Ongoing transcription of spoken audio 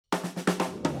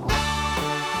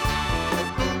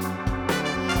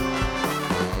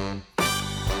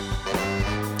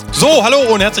So,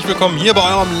 hallo und herzlich willkommen hier bei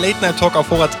eurem Late Night Talk auf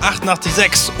Vorrat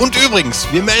 88.6. Und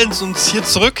übrigens, wir melden uns hier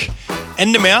zurück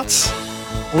Ende März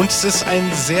und es ist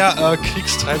ein sehr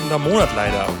kriegstreibender Monat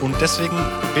leider. Und deswegen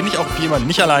bin ich auch wie immer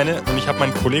nicht alleine und ich habe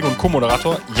meinen Kollegen und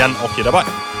Co-Moderator Jan auch hier dabei.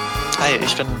 Hi,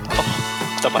 ich bin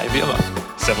auch dabei, wie immer.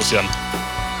 Servus Jan.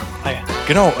 Hi.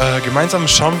 Genau, gemeinsam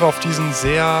schauen wir auf diesen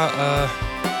sehr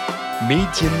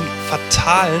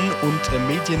medienfatalen und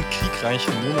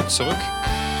medienkriegreichen Monat zurück.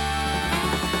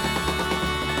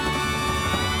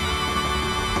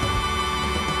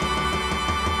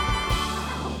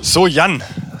 So Jan,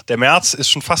 der März ist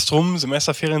schon fast rum,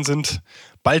 Semesterferien sind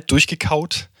bald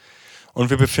durchgekaut und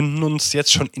wir befinden uns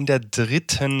jetzt schon in der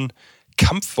dritten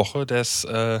Kampfwoche des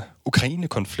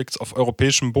Ukraine-Konflikts auf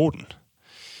europäischem Boden.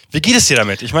 Wie geht es dir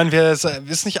damit? Ich meine, wir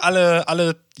wissen nicht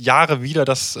alle Jahre wieder,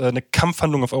 dass eine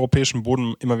Kampfhandlung auf europäischem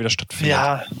Boden immer wieder stattfindet.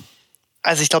 Ja,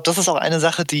 also ich glaube, das ist auch eine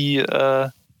Sache, die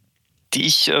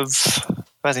ich,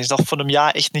 weiß nicht, noch vor einem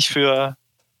Jahr echt nicht für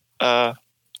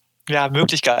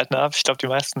möglich gehalten habe. Ich glaube, die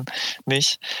meisten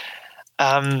nicht.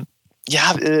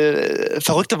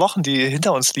 Verrückte Wochen, die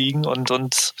hinter uns liegen und du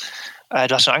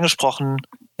hast schon angesprochen,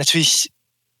 natürlich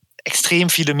extrem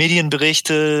viele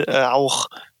Medienberichte, auch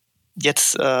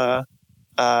jetzt in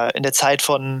der Zeit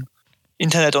von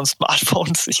Internet und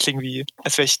Smartphones, ich klinge wie,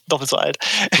 als wäre ich doppelt so alt,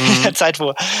 in der Zeit,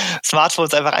 wo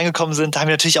Smartphones einfach angekommen sind, da haben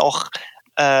wir natürlich auch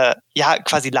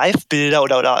quasi Live-Bilder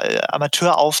oder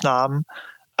Amateuraufnahmen.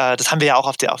 Das haben wir ja auch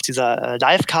auf dieser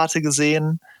Live-Karte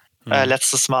gesehen,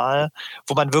 letztes Mal,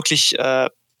 wo man wirklich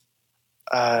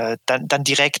dann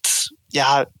direkt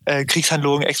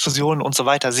Kriegshandlungen, Explosionen und so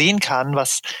weiter sehen kann,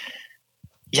 was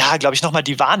glaube ich, nochmal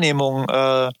die Wahrnehmung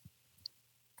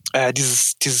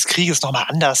dieses Krieges nochmal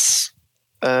anders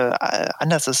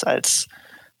ist als,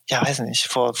 weiß nicht,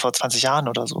 vor 20 Jahren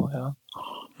oder so, ja.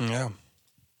 Ja.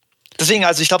 Deswegen,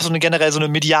 also ich glaube, generell so eine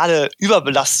mediale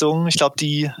Überbelastung, ich glaube,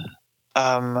 die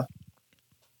haben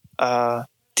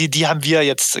wir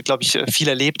jetzt, glaube ich, viel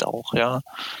erlebt auch, ja.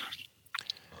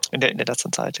 In der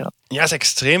letzten Zeit, ja. Ja, ist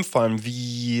extrem, vor allem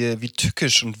wie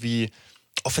tückisch und wie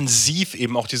offensiv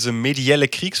eben auch diese medielle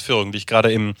Kriegsführung, die ich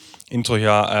gerade im Intro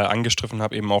hier angestriffen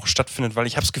habe, eben auch stattfindet, weil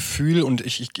ich habe das Gefühl, und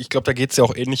ich glaube, da geht es ja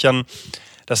auch ähnlich an,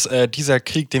 dass dieser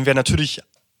Krieg, den wir natürlich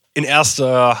in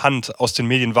erster Hand aus den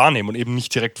Medien wahrnehmen und eben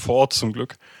nicht direkt vor Ort zum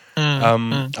Glück,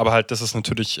 aber halt, das ist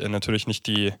natürlich nicht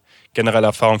die generelle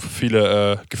Erfahrung für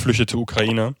viele geflüchtete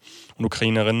Ukrainer und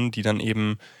Ukrainerinnen, die dann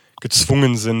eben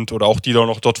gezwungen sind oder auch die dann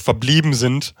noch dort verblieben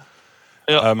sind,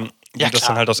 die das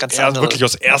dann halt wirklich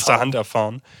aus erster Hand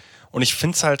erfahren. Und ich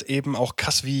finde es halt eben auch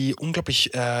krass, wie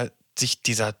unglaublich sich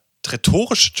dieser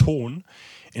rhetorische Ton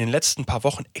in den letzten paar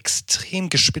Wochen extrem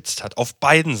gespitzt hat, auf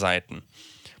beiden Seiten,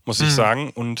 muss ich sagen.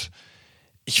 Und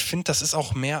ich finde, das ist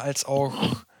auch mehr als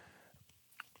auch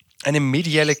eine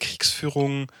medielle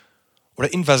Kriegsführung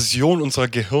oder Invasion unserer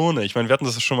Gehirne. Ich meine, wir hatten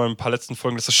das schon mal in ein paar letzten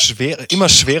Folgen, dass es immer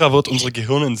schwerer wird, unsere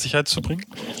Gehirne in Sicherheit zu bringen.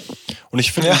 Und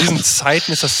ich finde, in diesen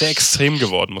Zeiten ist das sehr extrem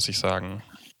geworden, muss ich sagen.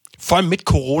 Vor allem mit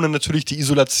Corona natürlich die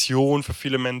Isolation für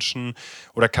viele Menschen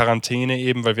oder Quarantäne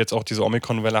eben, weil wir jetzt auch diese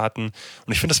Omikron-Welle hatten.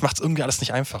 Und ich finde, das macht es irgendwie alles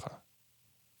nicht einfacher.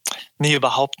 Nee,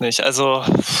 überhaupt nicht. Also,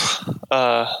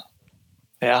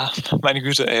 meine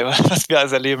Güte, ey, was wir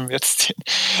alles erleben jetzt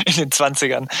in den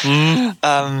 20ern.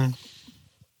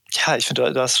 Ich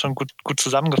finde, du hast schon gut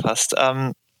zusammengefasst.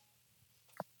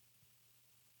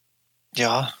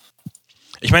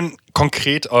 Ich meine,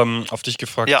 konkret auf dich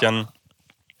gefragt, Jan.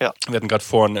 Ja. Wir hatten gerade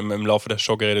vorhin im Laufe der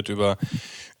Show geredet über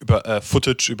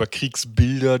Footage, über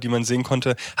Kriegsbilder, die man sehen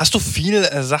konnte. Hast du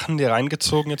viele Sachen dir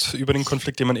reingezogen jetzt über den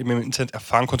Konflikt, den man eben im Internet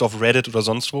erfahren konnte, auf Reddit oder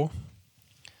sonst wo?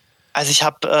 Also ich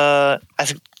habe, gerade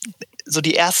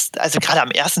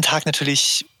am ersten Tag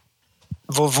natürlich,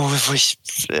 wo ich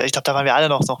glaube, da waren wir alle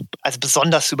noch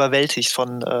besonders überwältigt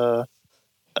von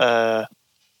den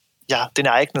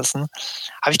Ereignissen.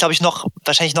 Habe ich, glaube ich,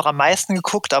 wahrscheinlich noch am meisten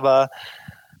geguckt, aber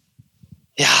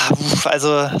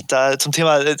da zum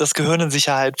Thema das Gehirn in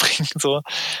Sicherheit bringen, so.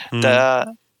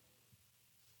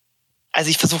 Also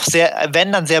ich versuche sehr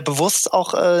bewusst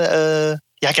auch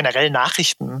generell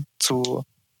Nachrichten zu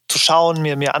schauen,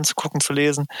 mir anzugucken, zu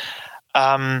lesen.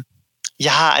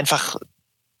 Einfach,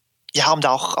 um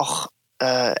da auch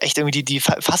echt irgendwie die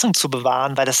Fassung zu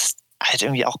bewahren, weil das halt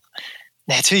irgendwie auch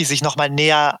natürlich sich nochmal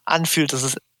näher anfühlt. Das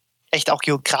ist echt auch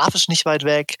geografisch nicht weit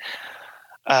weg.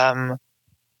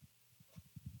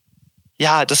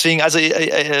 Deswegen, also ich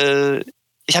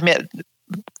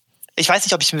weiß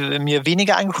nicht, ob ich mir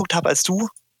weniger angeguckt habe als du,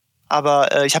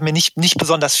 aber ich habe mir nicht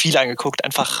besonders viel angeguckt,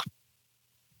 einfach,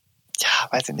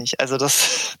 weiß ich nicht, also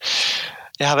das,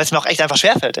 weil es mir auch echt einfach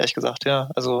schwerfällt, ehrlich gesagt,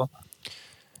 also.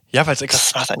 Ja, weil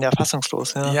das macht einen ja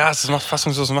fassungslos. Ja, ja, es macht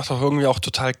fassungslos, es macht auch irgendwie auch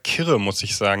total kirre, muss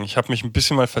ich sagen. Ich habe mich ein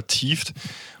bisschen mal vertieft,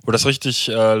 wo das richtig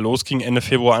losging, Ende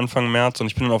Februar, Anfang März. Und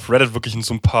ich bin dann auf Reddit wirklich in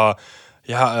so ein paar,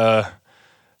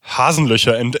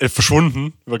 Hasenlöcher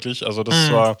verschwunden, wirklich. Also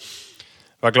das war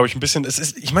glaube ich, ein bisschen,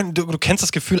 ich meine, du kennst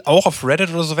das Gefühl auch auf Reddit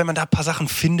oder so, wenn man da ein paar Sachen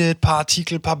findet, ein paar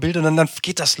Artikel, ein paar Bilder, dann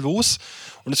geht das los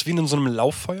und es ist wie in so einem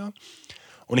Lauffeuer.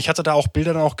 Und ich hatte da auch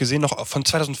Bilder dann auch gesehen, noch von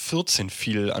 2014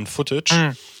 viel an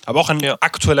Footage, aber auch an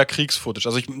aktueller Kriegsfootage.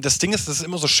 Also das Ding ist, das ist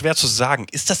immer so schwer zu sagen.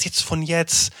 Ist das jetzt von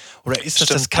jetzt? Oder ist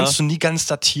das kannst du nie ganz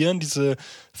datieren, diese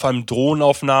vor allem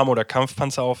Drohnenaufnahmen oder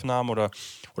Kampfpanzeraufnahmen oder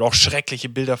auch schreckliche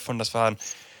Bilder das waren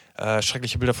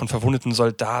schreckliche Bilder von verwundeten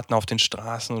Soldaten auf den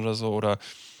Straßen oder so oder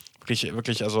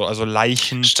wirklich also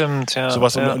Leichen. Stimmt, ja.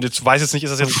 Sowas. Ja. Und jetzt weiß ich jetzt nicht,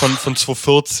 ist das jetzt von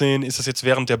 2014, ist das jetzt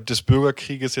während des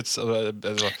Bürgerkrieges jetzt, also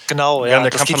genau, während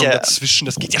der das geht Kampfhandlung dazwischen,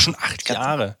 das geht ja schon 8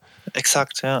 Jahre.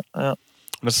 Exakt, ja. Und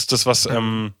das ist das, was,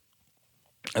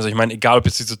 also ich meine, egal ob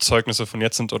jetzt diese Zeugnisse von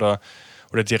jetzt sind oder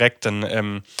direkt,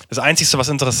 dann das Einzige, was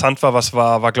interessant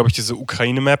war, glaube ich, diese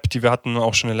Ukraine-Map, die wir hatten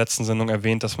auch schon in der letzten Sendung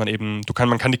erwähnt, dass man eben,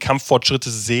 man kann die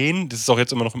Kampffortschritte sehen, das ist auch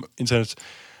jetzt immer noch im Internet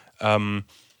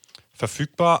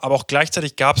verfügbar, aber auch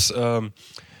gleichzeitig gab es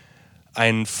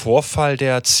einen Vorfall,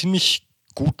 der ziemlich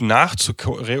gut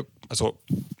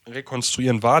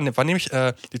rekonstruieren war nämlich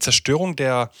die Zerstörung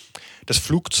des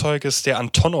Flugzeuges der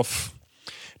Antonov,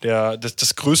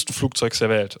 des größten Flugzeugs der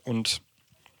Welt. Und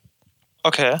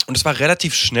es war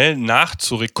relativ schnell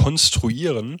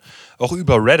nachzurekonstruieren, auch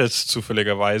über Reddit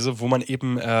zufälligerweise, wo man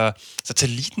eben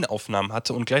Satellitenaufnahmen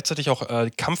hatte und gleichzeitig auch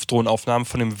Kampfdrohnenaufnahmen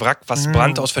von dem Wrack, was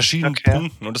brannte aus verschiedenen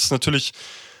Punkten. Und das ist natürlich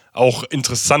auch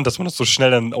interessant, dass man das so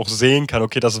schnell dann auch sehen kann.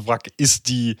 Okay, das Wrack ist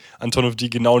die Antonov, die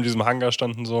genau in diesem Hangar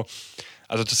standen. So.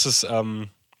 Also das ist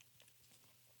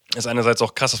einerseits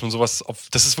auch krass, dass man sowas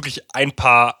das ist wirklich ein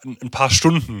paar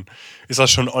Stunden ist das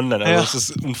schon online. Also es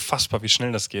ist unfassbar, wie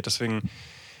schnell das geht. Deswegen.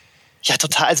 Ja,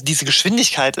 total. Also diese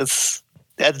Geschwindigkeit ist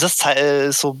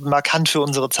so markant für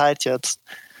unsere Zeit jetzt.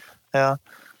 Ja.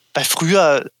 Weil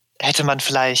früher hätte man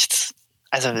vielleicht,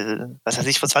 also was weiß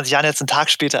ich, vor 20 Jahren jetzt einen Tag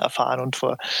später erfahren und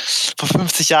vor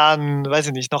 50 Jahren, weiß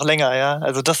ich nicht, noch länger, ja.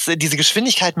 Also diese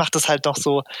Geschwindigkeit macht es halt noch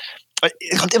so, weil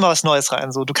kommt immer was Neues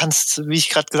rein. So, du kannst, wie ich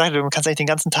gerade gesagt habe, du kannst eigentlich den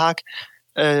ganzen Tag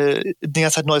die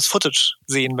ganze Zeit neues Footage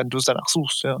sehen, wenn du es danach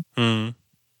suchst, ja.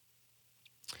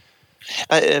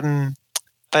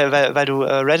 Weil du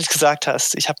Reddit gesagt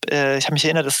hast, ich hab mich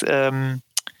erinnert, dass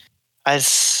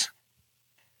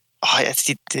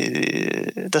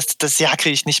das Jahr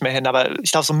kriege ich nicht mehr hin, aber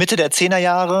ich glaube so Mitte der 10er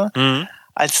Jahre,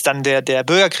 als dann der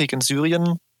Bürgerkrieg in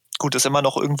Syrien, gut, ist immer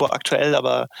noch irgendwo aktuell,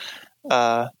 aber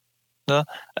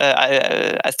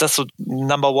als das so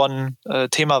Number One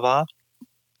Thema war.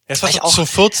 Es war so zu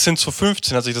 14, zu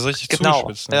 15, hat sich das richtig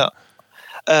zugespitzt. Ne?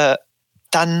 Ja.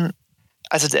 Dann,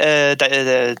 also da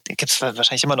gibt es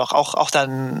wahrscheinlich immer noch auch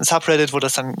dann ein Subreddit, wo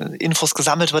das dann Infos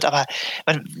gesammelt wird, aber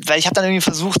weil ich habe dann irgendwie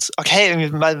versucht, irgendwie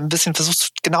mal ein bisschen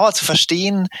versucht genauer zu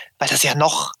verstehen, weil das ja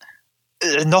noch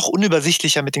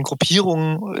unübersichtlicher mit den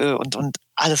Gruppierungen und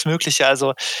alles Mögliche,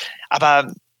 also,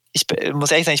 aber ich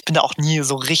muss ehrlich sagen, ich bin da auch nie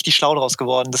so richtig schlau draus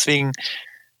geworden. Deswegen,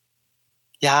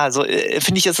 ja, so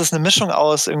finde ich, ist es eine Mischung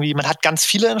aus irgendwie, man hat ganz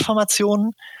viele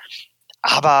Informationen,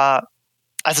 aber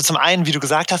also zum einen, wie du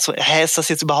gesagt hast, so, ist das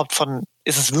jetzt überhaupt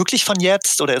ist es wirklich von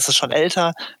jetzt oder ist es schon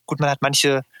älter? Gut, man hat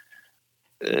manche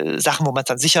Sachen, wo man es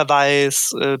dann sicher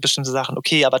weiß, bestimmte Sachen,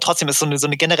 okay, aber trotzdem ist so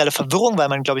eine generelle Verwirrung, weil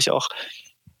man, glaube ich, auch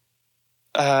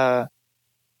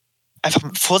einfach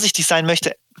vorsichtig sein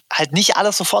möchte, halt nicht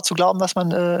alles sofort zu glauben, was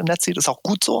man im Netz sieht, ist auch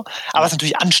gut so, aber es ist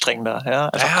natürlich anstrengender, ja,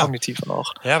 einfach kognitiv und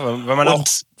auch. Ja, weil man auch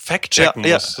fact-checken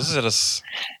muss, das ist ja das.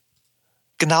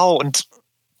 Genau, und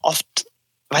oft,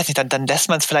 weiß nicht, dann lässt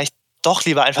man es vielleicht doch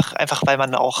lieber einfach, weil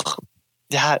man auch,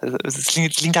 ja, es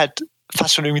klingt halt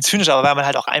fast schon irgendwie zynisch, aber weil man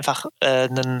halt auch einfach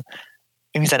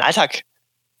irgendwie seinen Alltag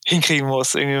hinkriegen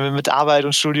muss, irgendwie mit Arbeit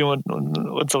und Studium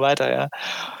und so weiter, ja.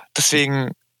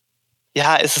 Deswegen,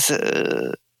 ja, ist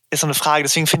so eine Frage.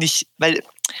 Deswegen finde ich, weil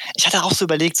ich hatte auch so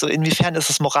überlegt, so inwiefern ist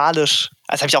es moralisch,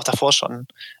 das habe ich auch davor schon,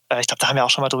 ich glaube, da haben wir auch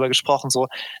schon mal drüber gesprochen, so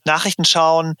Nachrichten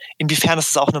schauen, inwiefern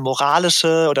ist es auch eine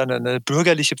moralische oder eine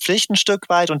bürgerliche Pflicht ein Stück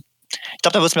weit, und ich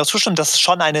glaube, da würdest du mir auch zustimmen, dass es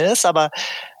schon eine ist, aber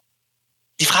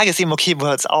die Frage ist eben, okay, wo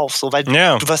hört es auf? So, weil du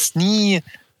wirst nie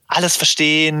alles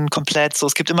verstehen, komplett. So,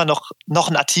 es gibt immer noch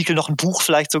einen Artikel, noch ein Buch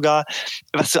vielleicht sogar,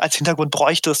 was du als Hintergrund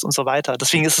bräuchtest und so weiter.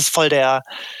 Deswegen ist es voll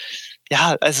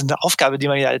also eine Aufgabe, die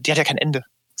hat ja kein Ende.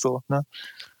 So, ne?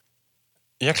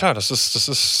 Ja, klar, das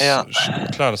ist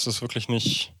klar, das ist wirklich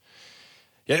nicht.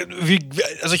 Ja,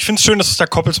 also ich finde es schön, dass du es da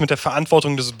koppelst mit der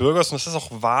Verantwortung des Bürgers und das ist auch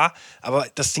wahr, aber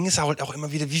das Ding ist halt auch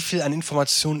immer wieder, wie viel an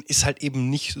Informationen ist halt eben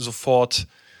nicht sofort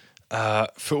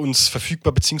für uns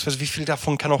verfügbar, beziehungsweise wie viel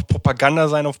davon kann auch Propaganda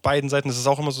sein auf beiden Seiten. Das ist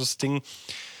auch immer so das Ding.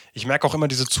 Ich merke auch immer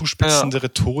diese zuspitzende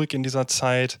Rhetorik in dieser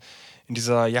Zeit, in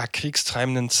dieser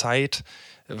kriegstreibenden Zeit,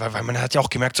 weil man hat ja auch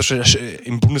gemerkt,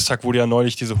 im Bundestag wurde ja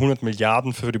neulich diese 100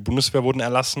 Milliarden für die Bundeswehr wurden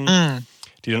erlassen,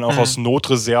 die dann auch aus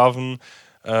Notreserven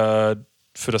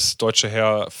für das deutsche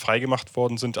Heer freigemacht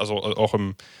worden sind, also auch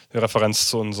in Referenz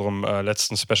zu unserem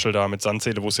letzten Special da mit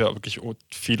Sandseele, wo es ja wirklich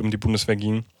viel um die Bundeswehr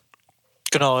ging.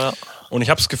 Genau, ja. Und ich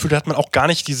habe das Gefühl, da hat man auch gar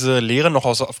nicht diese Lehre noch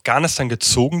aus Afghanistan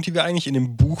gezogen, die wir eigentlich in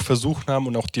dem Buch versucht haben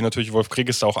und auch die natürlich Wolf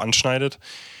Krieges da auch anschneidet.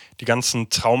 Die ganzen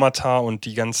Traumata und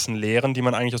die ganzen Lehren, die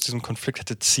man eigentlich aus diesem Konflikt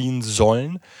hätte ziehen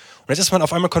sollen. Und jetzt ist man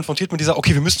auf einmal konfrontiert mit dieser,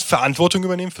 okay, wir müssen Verantwortung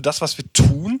übernehmen für das, was wir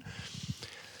tun.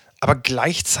 Aber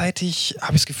gleichzeitig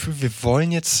habe ich das Gefühl, wir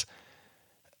wollen jetzt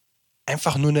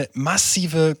einfach nur eine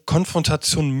massive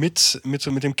Konfrontation mit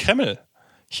dem Kreml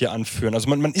hier anführen. Also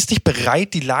man ist nicht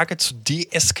bereit, die Lage zu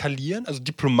deeskalieren, also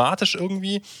diplomatisch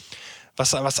irgendwie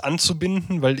was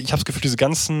anzubinden, weil ich habe das Gefühl, diese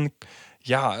ganzen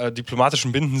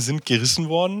diplomatischen Binden sind gerissen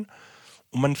worden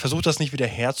und man versucht das nicht wieder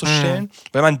herzustellen,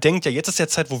 weil man denkt, ja, jetzt ist der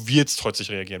Zeit, wo wir jetzt trotzig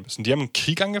reagieren müssen. Die haben einen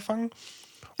Krieg angefangen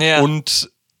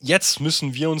und jetzt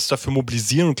müssen wir uns dafür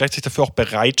mobilisieren und gleichzeitig dafür auch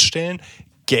bereitstellen,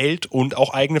 Geld und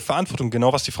auch eigene Verantwortung.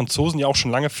 Genau, was die Franzosen ja auch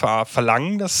schon lange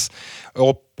verlangen, dass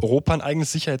Europa ein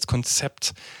eigenes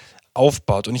Sicherheitskonzept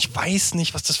aufbaut. Und ich weiß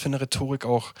nicht, was das für eine Rhetorik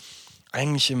auch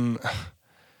eigentlich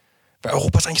weil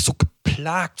Europa ist eigentlich so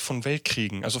geplagt von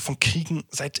Weltkriegen, also von Kriegen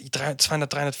seit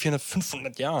 200, 300, 400,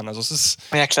 500 Jahren. Also es ist...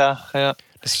 Ja, klar, ja.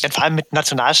 Vor allem mit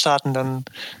Nationalstaaten dann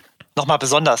nochmal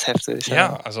besonders heftig.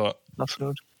 Ja, also...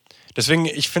 Absolut. Deswegen,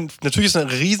 ich finde, natürlich ist es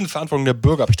eine Riesenverantwortung der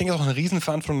Bürger, aber ich denke, es ist auch eine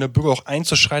Riesenverantwortung der Bürger, auch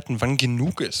einzuschreiten, wann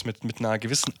genug ist, mit einer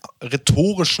gewissen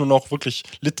rhetorischen und auch wirklich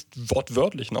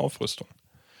wortwörtlichen Aufrüstung.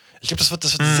 Ich glaube, das wird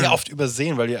sehr oft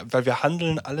übersehen, weil wir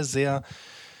handeln alle sehr...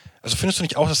 Also findest du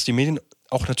nicht auch, dass die Medien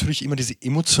auch natürlich immer diese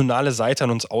emotionale Seite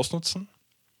an uns ausnutzen?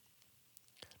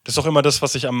 Das ist auch immer das,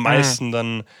 was ich am meisten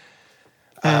dann...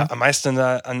 am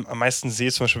meisten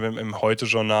sehe, zum Beispiel im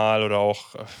Heute-Journal oder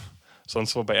auch...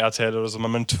 sonst wo bei RTL oder so.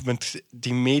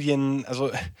 Die Medien,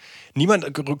 also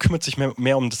niemand kümmert sich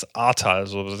mehr um das Ahrtal,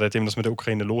 so seitdem das mit der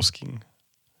Ukraine losging.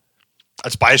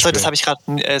 Als Beispiel. Das habe ich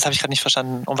gerade nicht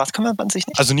verstanden. Um was kümmert man sich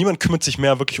nicht? Also niemand kümmert sich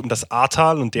mehr wirklich um das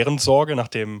Ahrtal und deren Sorge nach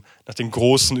den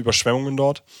großen Überschwemmungen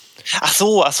dort. Ach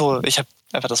so, ich habe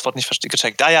einfach das Wort nicht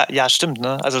gecheckt. Ja, stimmt,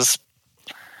 ne? Also das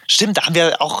stimmt, da haben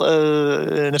wir auch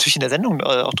natürlich in der Sendung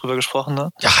auch drüber gesprochen,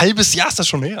 ne? Ja, halbes Jahr ist das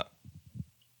schon her.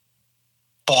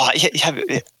 Boah, ich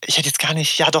hätte jetzt gar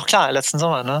nicht... Ja, doch, klar, letzten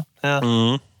Sommer, ne?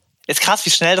 Ja. Ist krass,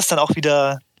 wie schnell das dann auch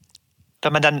wieder...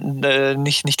 Wenn man dann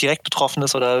nicht direkt betroffen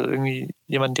ist oder irgendwie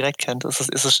jemanden direkt kennt, ist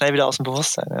es schnell wieder aus dem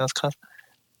Bewusstsein. Ja, das ist krass.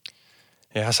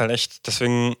 Ja, ist halt echt...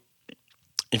 Deswegen...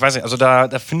 Ich weiß nicht, also da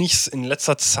finde ich es in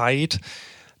letzter Zeit...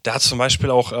 Da hat zum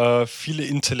Beispiel auch viele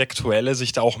Intellektuelle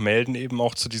sich da auch melden, eben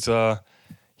auch zu dieser...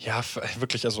 Ja,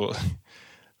 wirklich, also...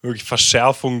 wirklich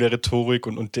Verschärfung der Rhetorik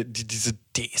und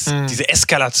diese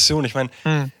Eskalation, ich meine,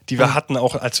 die wir hatten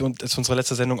auch, als wir unsere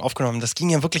letzte Sendung aufgenommen haben, das ging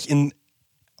ja wirklich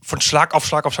von Schlag auf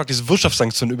Schlag auf Schlag, diese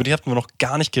Wirtschaftssanktionen, über die hatten wir noch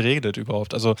gar nicht geredet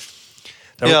überhaupt. Also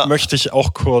da möchte ich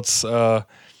auch kurz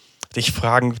dich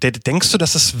fragen, denkst du,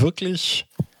 dass es wirklich,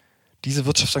 diese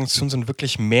Wirtschaftssanktionen sind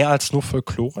wirklich mehr als nur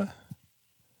Folklore?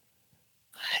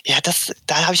 Ja,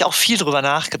 da habe ich auch viel drüber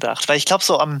nachgedacht, weil ich glaube,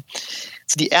 so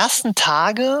die ersten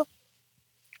Tage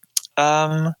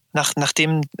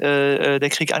nachdem der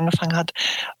Krieg angefangen hat,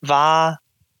 war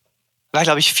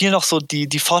glaube ich, viel noch so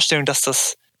die Vorstellung, dass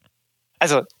das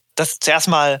zuerst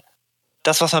mal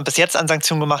das, was man bis jetzt an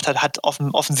Sanktionen gemacht hat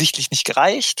offensichtlich nicht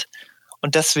gereicht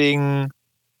und deswegen,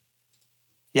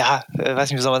 weiß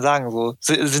nicht, wie soll man sagen, so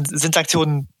sind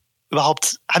Sanktionen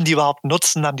haben die überhaupt einen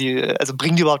Nutzen,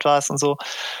 bringen die überhaupt was und so,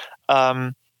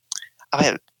 aber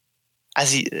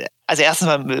erstens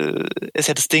mal ist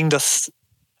ja das Ding, dass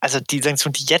die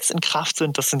Sanktionen, die jetzt in Kraft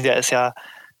sind, ist ja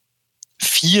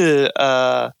viel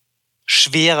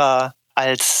schwerer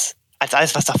als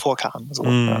alles, was davor kam. So,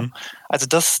 ja. Also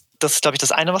das ist, glaube ich,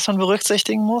 das eine, was man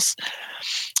berücksichtigen muss.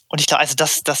 Und ich glaube,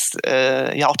 dass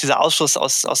auch dieser Ausschluss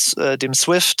aus dem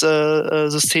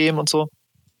SWIFT-System und so,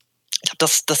 ich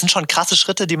glaube, das sind schon krasse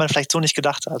Schritte, die man vielleicht so nicht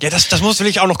gedacht hat. Ja, das will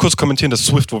ich auch noch kurz kommentieren, das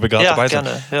SWIFT, wo wir gerade dabei sind.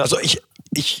 Gerne, ja. Also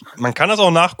man kann das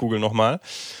auch nachgoogeln nochmal.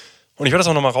 Und ich werde das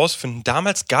auch nochmal rausfinden.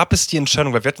 Damals gab es die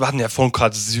Entscheidung, weil wir hatten ja vorhin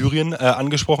gerade Syrien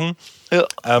angesprochen. Ja.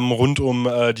 Rund um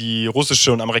die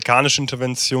russische und amerikanische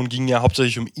Intervention ging ja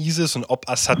hauptsächlich um ISIS und ob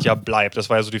Assad ja bleibt. Das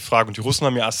war ja so die Frage. Und die Russen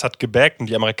haben ja Assad gebackt und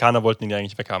die Amerikaner wollten ihn ja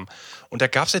eigentlich weghaben. Und da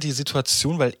gab es ja die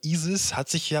Situation, weil ISIS hat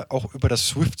sich ja auch über das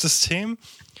SWIFT-System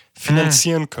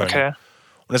finanzieren können. Okay.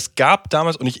 Und es gab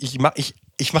damals, und ich mache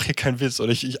hier keinen Witz,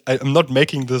 oder I'm not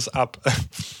making this up.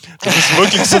 Das ist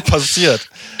wirklich so passiert.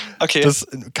 Okay. Das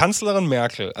Kanzlerin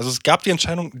Merkel, also es gab die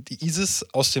Entscheidung, die ISIS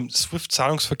aus dem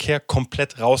SWIFT-Zahlungsverkehr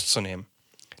komplett rauszunehmen.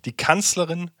 Die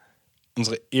Kanzlerin,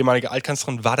 unsere ehemalige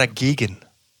Altkanzlerin, war dagegen.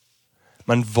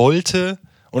 Man wollte,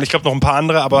 und ich glaube noch ein paar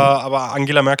andere, aber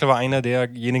Angela Merkel war einer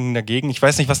derjenigen dagegen. Ich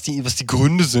weiß nicht, was die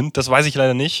Gründe sind, das weiß ich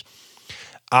leider nicht.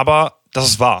 Aber das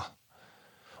ist wahr.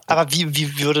 Aber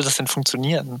wie würde das denn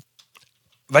funktionieren?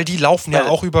 Weil die laufen ja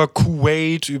auch über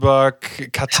Kuwait, über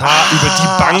Katar, über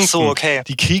die Banken. So, okay.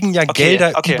 Die kriegen ja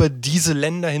Gelder über diese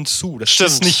Länder hinzu. Das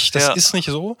Stimmt. ist nicht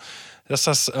so, dass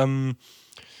das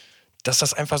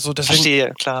einfach so. Deswegen,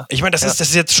 verstehe, klar. Ich meine, das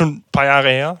ist jetzt schon ein paar Jahre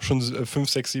her, schon 5,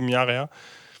 6, 7 Jahre her.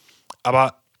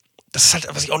 Aber das ist halt,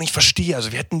 was ich auch nicht verstehe.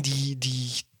 Also wir hätten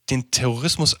den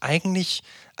Terrorismus eigentlich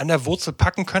an der Wurzel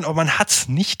packen können, aber man hat es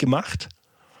nicht gemacht.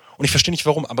 Und ich verstehe nicht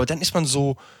warum. Aber dann ist man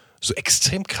so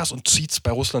extrem krass und zieht es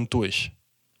bei Russland durch.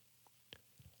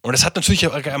 Und es hat natürlich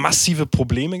massive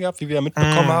Probleme gehabt, wie wir ja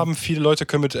mitbekommen haben. Viele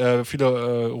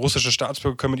russische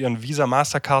Staatsbürger können mit ihren Visa,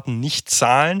 Masterkarten nicht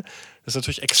zahlen. Das ist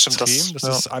natürlich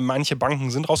extrem. Manche Banken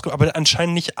sind rausgekommen, aber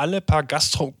anscheinend nicht alle. Paar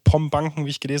Gazprom-Banken,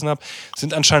 wie ich gelesen habe,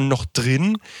 sind anscheinend noch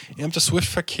drin innerhalb des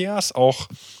SWIFT-Verkehrs. Auch.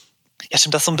 Ja,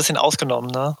 stimmt, das ist so ein bisschen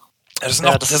ausgenommen, ne? Das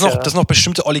sind noch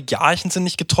bestimmte Oligarchen sind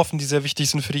nicht getroffen, die sehr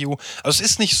wichtig sind für die EU. Also es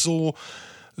ist nicht so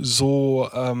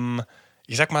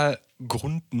ich sag mal,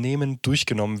 grundnehmend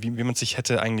durchgenommen, wie man sich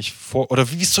hätte eigentlich oder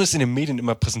wie es zumindest in den Medien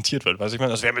immer präsentiert wird. Weißt du, ich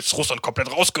meine, wir haben jetzt Russland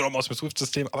komplett rausgenommen aus dem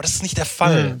SWIFT-System, aber das ist nicht der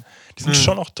Fall. Die sind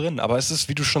schon noch drin, aber es ist,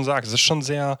 wie du schon sagst, es ist schon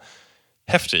sehr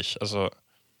heftig. Also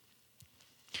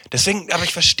deswegen, aber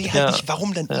ich verstehe halt nicht,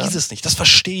 warum denn ISIS nicht. Das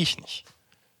verstehe ich nicht.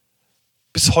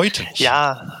 Bis heute nicht.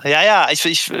 Ja, ich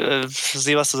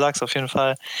sehe, was du sagst, auf jeden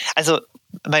Fall. Also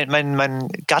mein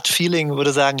Gut-Feeling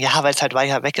würde sagen, ja, weil es halt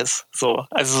weiter weg ist. So.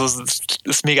 Also es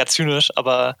ist mega zynisch,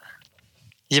 aber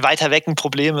je weiter weg ein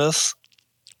Problem ist,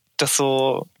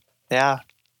 desto,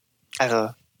 also.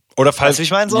 Oder falls, weißt du, wie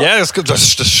ich meine so? Ja,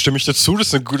 das stimme ich dazu, das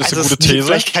ist eine gute These.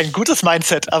 Vielleicht kein gutes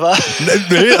Mindset, aber.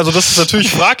 Nee, also das ist natürlich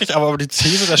fraglich, aber die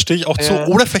These, da stehe ich auch zu.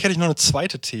 Oder vielleicht hätte ich noch eine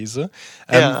zweite These.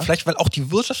 Vielleicht, weil auch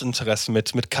die Wirtschaftsinteresse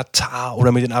mit Katar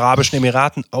oder mit den Arabischen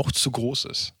Emiraten auch zu groß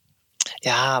ist.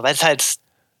 Ja, weil es halt.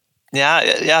 Ja,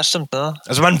 stimmt, ne?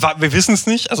 Also wir wissen es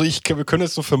nicht, also wir können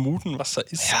jetzt nur vermuten, was da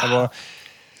ist, aber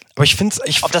ich finde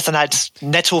es. Ob das dann halt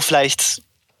netto vielleicht,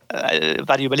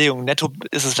 war die Überlegung, netto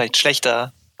ist es vielleicht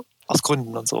schlechter aus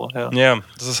Gründen und so. Ja,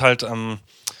 das ist halt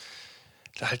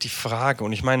die Frage.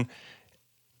 Und ich meine,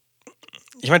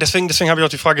 deswegen habe ich auch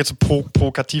die Frage jetzt so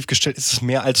provokativ gestellt, ist es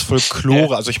mehr als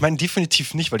Folklore? Also ich meine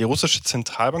definitiv nicht, weil die russische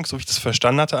Zentralbank, so wie ich das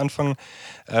verstanden hatte, Anfang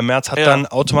März, hat dann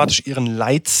automatisch ihren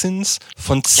Leitzins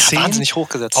von 10 wahnsinnig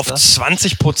hochgesetzt, auf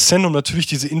 20%, um natürlich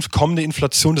diese kommende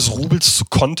Inflation des Rubels zu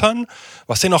kontern,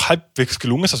 was denen auch halbwegs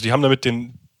gelungen ist. Also die haben damit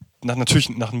nach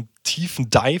einem tiefen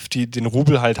Dive, die den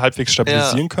Rubel halt halbwegs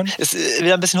stabilisieren können. Ist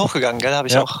wieder ein bisschen hochgegangen, gell? Habe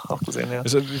ich auch gesehen. Ja.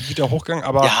 Ist wieder hochgegangen,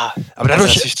 aber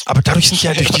dadurch sind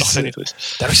ja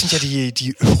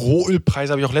die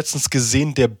Rohölpreise, habe ich auch letztens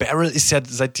gesehen, der Barrel ist ja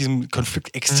seit diesem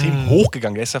Konflikt extrem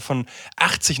hochgegangen. Der ist ja von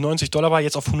 $80-90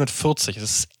 jetzt auf 140. Das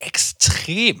ist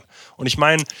extrem. Und ich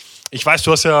meine, ich weiß,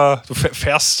 du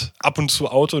fährst ab und zu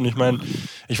Auto und ich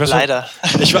weiß leider.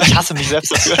 Ich hasse mich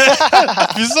selbst dafür.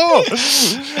 Wieso?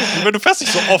 Ich meine, du fährst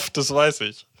nicht so oft, das weiß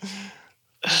ich.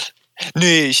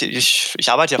 Nee,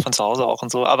 ich arbeite ja von zu Hause auch und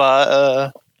so,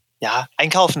 aber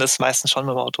einkaufen ist meistens schon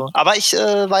mit dem Auto. Aber ich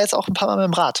war jetzt auch ein paar Mal mit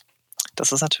dem Rad.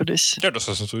 Das ist natürlich. Ja, das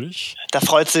ist natürlich. Da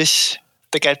freut sich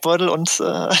der Geldbeutel und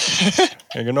ja,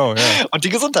 genau, ja. und die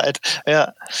Gesundheit,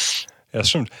 ja. Ja, das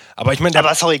stimmt. Aber ich meine.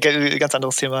 Aber sorry, ganz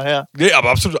anderes Thema, ja. Nee, aber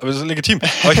absolut, aber das ist legitim.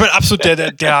 Aber ich meine, absolut,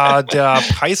 der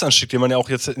Preisanstieg, den man ja auch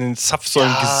jetzt in den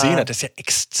Zapfsäulen gesehen hat, der ist ja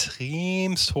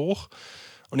extremst hoch.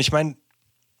 Und ich meine,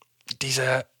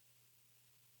 diese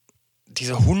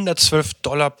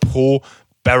 $112 pro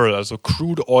Barrel, also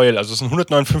Crude Oil, also es sind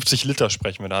 159 Liter,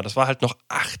 sprechen wir da. Das war halt noch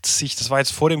 80, das war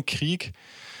jetzt vor dem Krieg,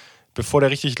 bevor der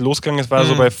richtig losgegangen ist, war er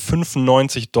so bei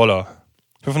 $95.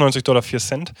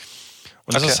 $95,04.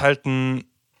 Und das ist halt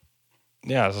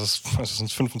das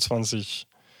sind 25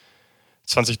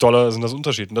 $20 sind das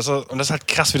Unterschied. Und das ist halt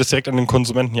krass, wie das direkt an den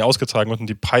Konsumenten hier ausgetragen wird. Und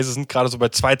die Preise sind gerade so bei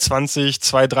 2,20,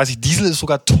 2,30. Diesel ist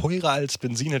sogar teurer als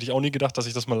Benzin. Hätte ich auch nie gedacht, dass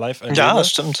ich das mal live erlebe. Ja, das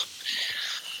stimmt.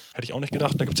 Hätte ich auch nicht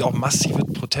gedacht. Da gibt es ja auch massive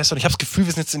Proteste. Und ich habe das Gefühl,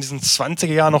 wir sind jetzt in diesen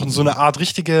 20er Jahren noch in so eine Art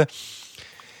richtige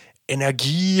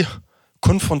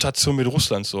Energiekonfrontation mit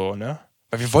Russland so, ne?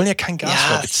 Weil wir wollen ja kein Gas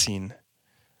mehr beziehen.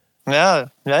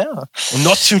 Ja. Und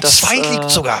Nord Stream 2 liegt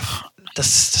sogar.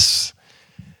 Das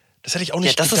hätte ich auch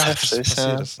nicht gedacht, heftig, dass das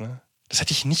passiert ist. Ne? Das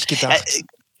hätte ich nicht gedacht.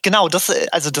 Genau, das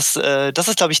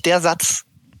ist, glaube ich, der Satz,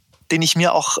 den ich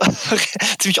mir auch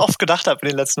ziemlich oft gedacht habe in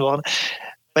den letzten Wochen.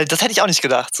 Weil das hätte ich auch nicht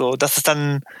gedacht. So, dass es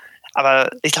dann, aber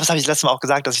ich glaube, das habe ich letztes Mal auch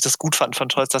gesagt, dass ich das gut fand von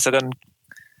Scholz, dass er dann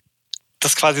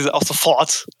das quasi auch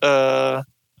sofort, nachdem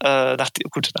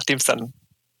es dann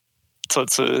zu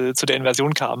der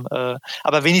Invasion kam,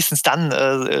 aber wenigstens dann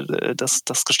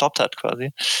das gestoppt hat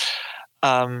quasi.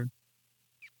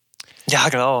 Ja,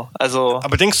 genau. Also,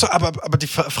 aber denkst du, aber die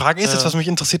Frage ist jetzt, was mich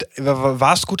interessiert,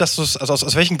 war es gut, dass du es, also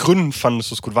aus welchen Gründen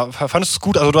fandest du es gut? Fandest du es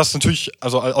gut? Also du hast natürlich,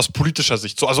 also aus politischer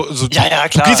Sicht, so, ja, klar.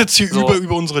 Du gehst jetzt hier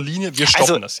über unsere Linie, wir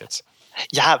stoppen das jetzt.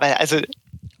 Ja, weil, also,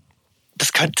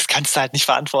 das kannst du halt nicht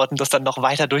verantworten, das dann noch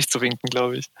weiter durchzuwinken,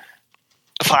 glaube ich.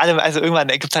 Vor allem, also irgendwann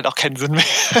ergibt es halt auch keinen Sinn mehr.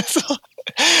 So,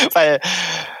 weil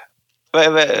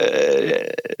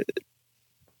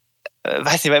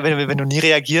weiß nicht, wenn du nie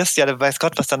reagierst, ja, dann weiß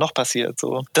Gott, was dann noch passiert.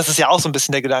 So. Das ist ja auch so ein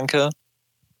bisschen der Gedanke.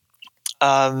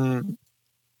 Der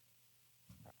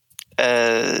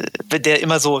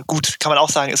immer so, gut, kann man auch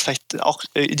sagen, ist vielleicht auch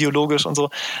ideologisch und so.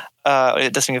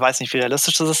 Deswegen weiß ich nicht, wie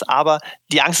realistisch das ist. Aber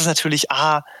die Angst ist natürlich,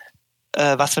 was,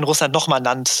 wenn Russland nochmal ein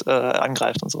Land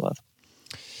angreift und sowas.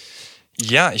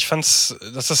 Ja, ich fand's,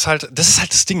 das ist halt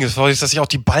das Ding, dass ich auch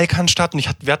die Balkanstaaten,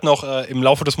 wir hatten auch im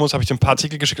Laufe des Monats, habe ich dir ein paar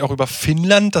Artikel geschickt, auch über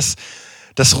Finnland, dass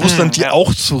Russland die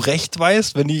auch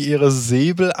zurechtweist, wenn die ihre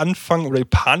Säbel anfangen oder die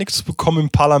Panik zu bekommen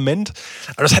im Parlament.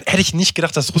 Aber das hätte ich nicht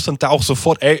gedacht, dass Russland da auch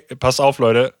sofort, passt auf,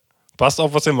 Leute, passt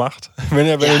auf, was ihr macht. Wenn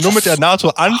ihr nur mit der NATO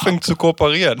anfängt zu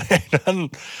kooperieren,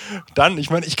 dann,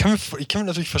 ich meine, ich kann mir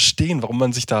natürlich verstehen, warum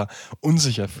man sich da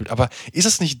unsicher fühlt. Aber ist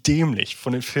es nicht dämlich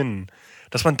von den Finnen,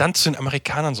 dass man dann zu den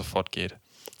Amerikanern sofort geht?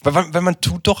 Weil man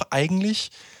tut doch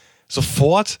eigentlich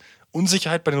sofort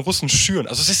Unsicherheit bei den Russen schüren.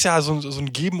 Also es ist ja so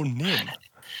ein Geben und Nehmen.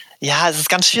 Ja, es ist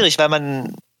ganz schwierig,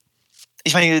 weil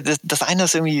ich meine, das eine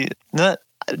ist irgendwie, ne,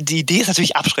 die Idee ist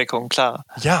natürlich Abschreckung, klar.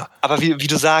 Ja. Aber wie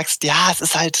du sagst, ja, das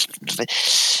ist halt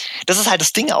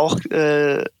das Ding auch,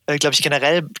 glaube ich,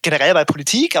 generell bei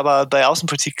Politik, aber bei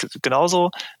Außenpolitik genauso.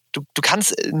 Du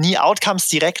kannst nie Outcomes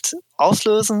direkt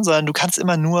auslösen, sondern du kannst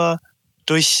immer nur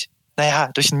durch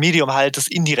ein Medium halt das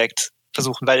indirekt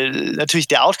versuchen, weil natürlich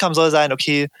der Outcome soll sein,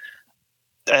 okay,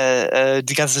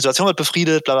 die ganze Situation wird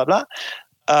befriedet, bla bla bla,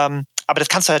 aber das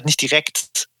kannst du halt nicht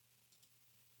direkt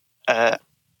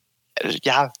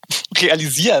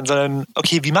realisieren, sondern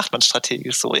okay, wie macht man es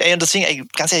strategisch so? Und deswegen,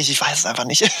 ganz ehrlich, ich weiß es einfach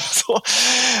nicht. So,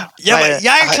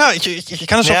 klar, ich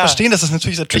kann es schon verstehen, dass das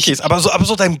natürlich sehr tricky ist, aber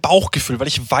so dein Bauchgefühl, weil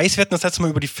ich weiß, wir hatten das letzte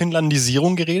Mal über die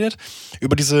Finnlandisierung geredet,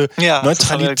 über diese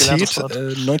Neutralität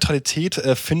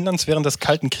Finnlands während des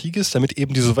Kalten Krieges, damit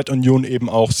eben die Sowjetunion eben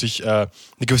auch sich eine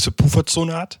gewisse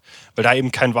Pufferzone hat, weil da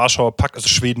eben kein Warschauer Pakt, also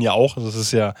Schweden ja auch, also das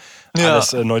ist ja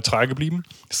alles neutral geblieben.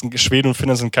 Schweden und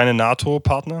Finnland sind keine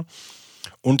NATO-Partner.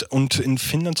 Und in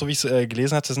Finnland, so wie ich es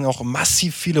gelesen hatte, sind auch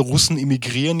massiv viele Russen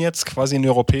emigrieren jetzt quasi in die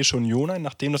Europäische Union ein,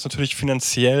 nachdem das natürlich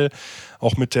finanziell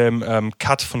auch mit dem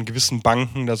Cut von gewissen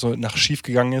Banken da so nach schief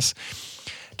gegangen ist,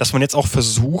 dass man jetzt auch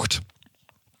versucht,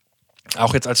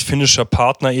 auch jetzt als finnischer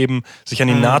Partner eben, sich an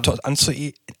die NATO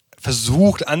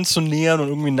versucht anzunähern und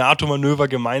irgendwie NATO-Manöver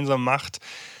gemeinsam macht.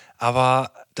 Aber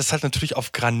das halt natürlich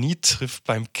auf Granit trifft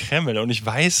beim Kreml. Und ich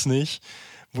weiß nicht,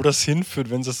 wo das hinführt,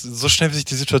 wenn das so schnell wie sich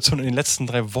die Situation in den letzten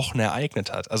 3 Wochen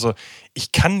ereignet hat. Also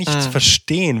ich kann nicht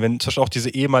verstehen, wenn zum Beispiel auch diese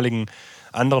ehemaligen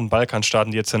anderen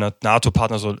Balkanstaaten, die jetzt in der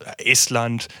NATO-Partner, so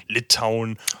Estland,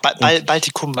 Litauen.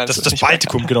 Baltikum meinst du? Das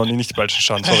Baltikum, genau, nicht die baltischen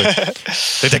Staaten, sorry.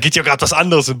 Da geht ja gerade was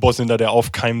anderes in Bosnien, da der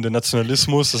aufkeimende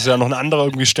Nationalismus. Das ist ja noch ein anderer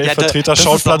irgendwie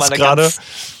Stellvertreter-Schauplatz gerade.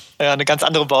 Ja, eine ganz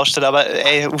andere Baustelle, aber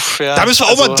ey, ja. Da müssen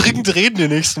wir auch mal dringend reden in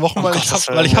den nächsten Wochen, weil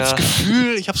ich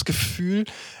habe das Gefühl,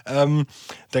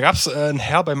 da gab es einen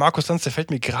Herr bei Markus Lanz, der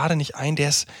fällt mir gerade nicht ein,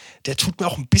 der tut mir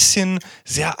auch ein bisschen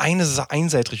sehr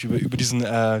einseitig über diesen,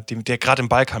 der gerade im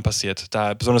Balkan passiert,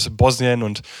 da besonders in Bosnien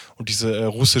und diese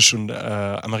russische und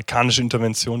amerikanische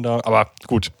Intervention da, aber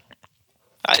gut.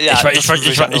 Ja, ich war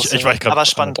gerade. Aber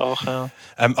spannend auch, ja.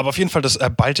 Aber auf jeden Fall das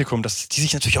Baltikum, die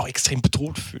sich natürlich auch extrem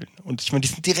bedroht fühlen. Und ich meine, die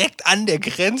sind direkt an der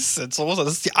Grenze zu Russland.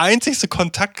 Das ist die einzigste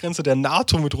Kontaktgrenze der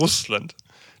NATO mit Russland.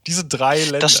 Diese 3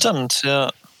 Länder. Das stimmt,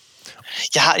 ja.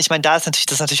 Ja, ich meine, das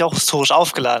ist natürlich auch historisch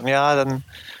aufgeladen, ja, dann,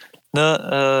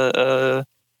 ne,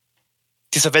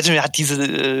 die Sowjetunion hat diese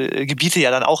Gebiete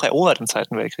ja dann auch erobert im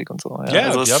Zweiten Weltkrieg und so.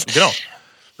 Ja, also genau.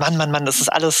 Mann, das ist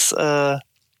alles,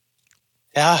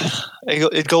 ja,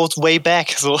 it goes way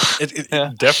back, so. It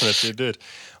definitely did.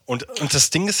 Und das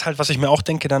Ding ist halt, was ich mir auch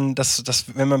denke, dann, dass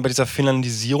wenn man bei dieser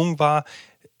Finlandisierung war,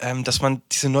 dass man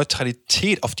diese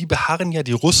Neutralität, auf die beharren ja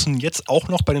die Russen jetzt auch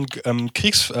noch bei den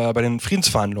bei den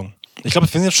Friedensverhandlungen. Ich glaube,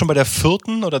 wir sind jetzt schon bei der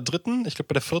 4. oder 3. Ich glaube,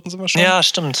 bei der 4. sind wir schon. Ja,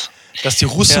 stimmt. Dass die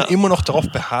Russen immer noch darauf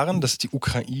beharren, dass die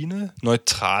Ukraine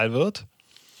neutral wird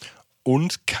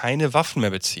und keine Waffen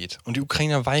mehr bezieht. Und die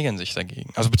Ukrainer weigern sich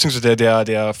dagegen. Also beziehungsweise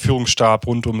der Führungsstab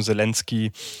rund um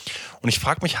Zelensky. Und ich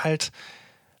frage mich halt,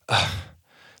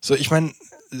 so, ich meine,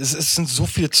 es sind so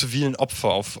viele zivilen Opfer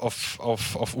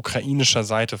auf ukrainischer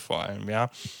Seite vor allem,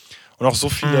 ja. Und auch so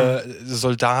viele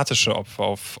soldatische Opfer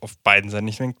auf beiden Seiten.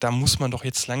 Ich denke, da muss man doch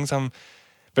jetzt langsam,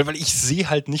 weil ich sehe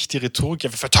halt nicht die Rhetorik,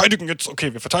 ja, wir verteidigen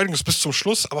es bis zum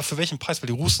Schluss, aber für welchen Preis? Weil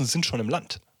die Russen sind schon im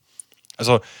Land.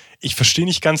 Also, ich verstehe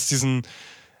nicht ganz diesen,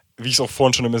 wie ich es auch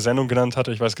vorhin schon in der Sendung genannt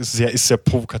hatte, ich weiß, es ist sehr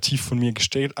provokativ von mir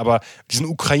gestellt, aber diesen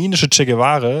ukrainische Che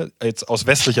Guevara, jetzt aus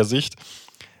westlicher Sicht,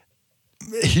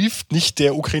 hilft nicht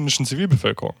der ukrainischen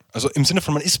Zivilbevölkerung. Also im Sinne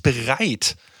von, man ist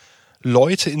bereit,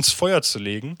 Leute ins Feuer zu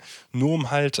legen, nur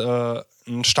um halt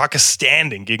ein starkes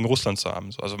Standing gegen Russland zu haben.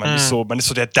 Also man ist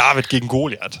so der David gegen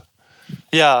Goliath.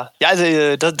 Ja,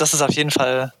 also das ist auf jeden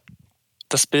Fall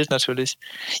das Bild natürlich.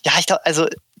 Ja, ich glaube, also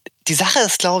die Sache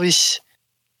ist, glaube ich,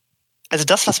 also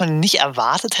das, was man nicht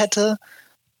erwartet hätte,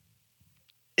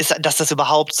 ist, dass das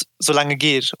überhaupt so lange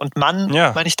geht. Und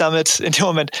meine ich damit in dem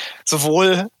Moment,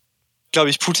 sowohl, glaube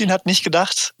ich, Putin hat nicht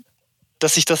gedacht,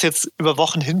 dass sich das jetzt über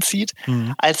Wochen hinzieht,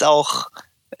 als auch,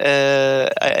 ich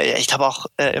glaube auch,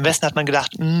 im Westen hat man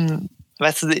gedacht,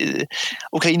 weißt du,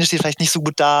 Ukraine steht vielleicht nicht so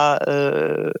gut da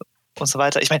und so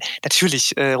weiter. Ich meine,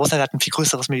 natürlich, Russland hat ein viel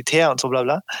größeres Militär und so bla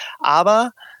bla,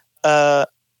 aber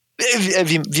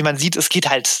wie man sieht, es geht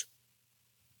halt,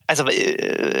 also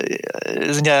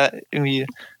sind ja irgendwie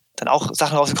dann auch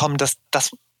Sachen rausgekommen, dass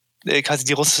quasi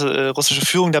die russische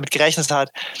Führung damit gerechnet hat,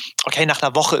 okay, nach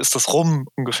einer Woche ist das rum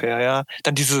ungefähr, ja.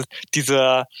 Dann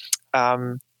dieser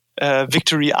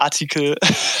Victory-Artikel,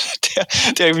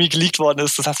 der irgendwie geleakt worden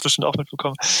ist, das hast du bestimmt auch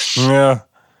mitbekommen. Ja.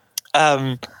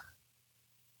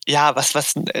 Ja,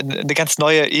 was eine ganz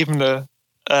neue Ebene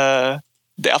der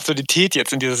Absurdität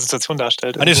jetzt in dieser Situation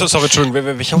darstellt. Nee, sorry,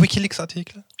 Entschuldigung, welcher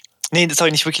WikiLeaks-Artikel? Nee,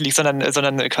 sorry, nicht WikiLeaks,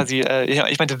 sondern quasi,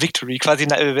 ich meinte Victory, quasi,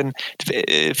 der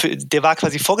war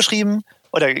quasi vorgeschrieben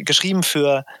oder geschrieben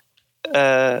für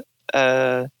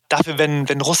dafür,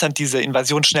 wenn Russland diese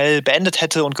Invasion schnell beendet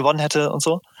hätte und gewonnen hätte und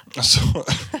so. Ach so,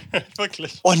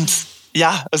 wirklich. Und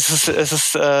ja, es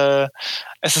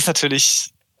ist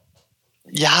natürlich,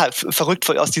 ja, verrückt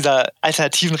aus dieser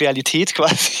alternativen Realität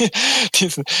quasi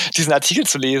diesen Artikel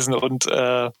zu lesen und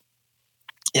ja,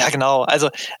 genau, also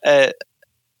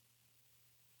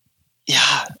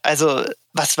ja, also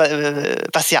was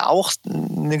ja auch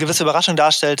eine gewisse Überraschung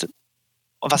darstellt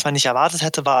und was man nicht erwartet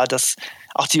hätte, war, dass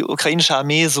auch die ukrainische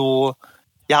Armee so,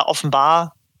 ja,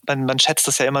 offenbar, man schätzt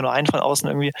das ja immer nur ein von außen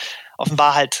irgendwie,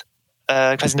 offenbar halt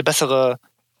quasi eine bessere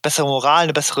Moral,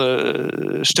 eine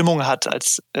bessere Stimmung hat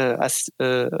als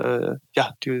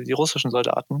ja, die russischen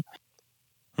Soldaten.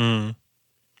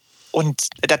 Und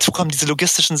dazu kommen diese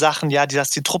logistischen Sachen, ja,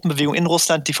 die Truppenbewegung in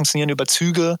Russland, die funktionieren über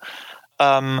Züge.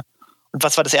 Und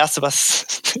was war das Erste, was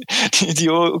die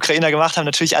Ukrainer gemacht haben?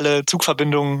 Natürlich alle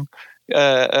Zugverbindungen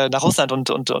nach Russland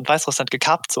und Weißrussland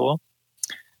gekappt, so.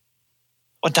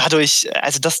 Und dadurch,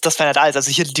 also das, wenn er da ist,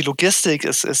 also hier die Logistik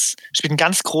spielt eine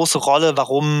ganz große Rolle,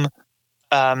 warum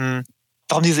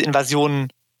diese Invasion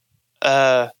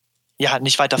ja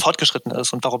nicht weiter fortgeschritten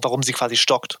ist und warum sie quasi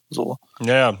stockt, so.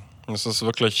 Ja, das ist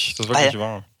wirklich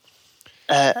wahr.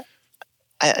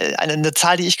 Eine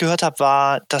Zahl, die ich gehört habe,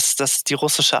 war, dass die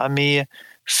russische Armee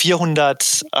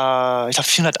 408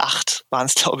 waren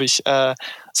es, glaube ich,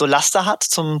 so Laster hat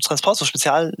zum Transport, so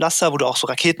Speziallaster, wo du auch so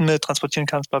Raketen mit transportieren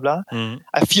kannst, bla bla.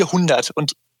 400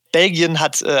 und Belgien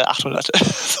hat 800,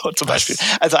 so zum Beispiel.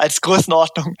 Also als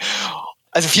Größenordnung.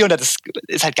 Also 400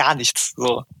 ist halt gar nichts.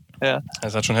 So. Ja.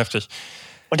 Das ist halt schon heftig.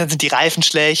 Und dann sind die Reifen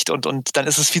schlecht und dann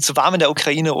ist es viel zu warm in der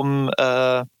Ukraine, um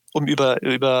über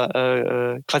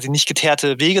quasi nicht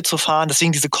geteerte Wege zu fahren.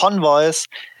 Deswegen diese Konvois,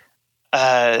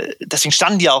 deswegen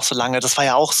standen die auch so lange. Das war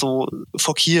ja auch so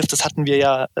vor Kiew, das hatten wir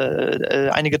ja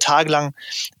einige Tage lang.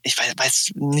 Ich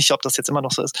weiß nicht, ob das jetzt immer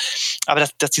noch so ist. Aber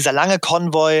dass dieser lange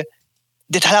Konvoi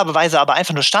detailweise aber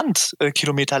einfach nur stand,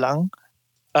 kilometerlang.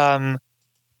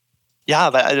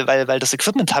 Ja, weil das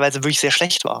Equipment teilweise wirklich sehr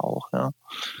schlecht war auch. Ja.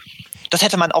 Das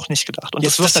hätte man auch nicht gedacht. Und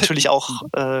das wirft natürlich auch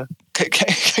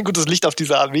kein gutes Licht auf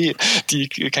diese Armee, die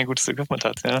kein gutes Equipment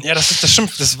hat. Ja, das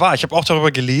stimmt, das war. Ich habe auch darüber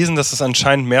gelesen, dass es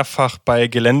anscheinend mehrfach bei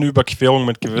Geländeüberquerungen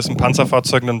mit gewissen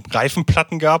Panzerfahrzeugen dann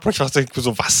Reifenplatten gab. Und ich dachte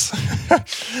so, was?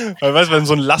 Weil, weißt du, wenn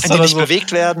so ein Laster wenn die nicht so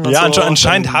bewegt werden und ja, so,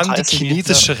 anscheinend haben die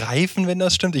chinesische Reifen, wenn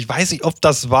das stimmt. Ich weiß nicht, ob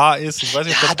das wahr ist. Ich weiß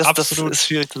nicht, ob das ist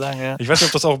schwierig zu sagen, ja. Ich weiß nicht,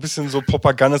 ob das auch ein bisschen so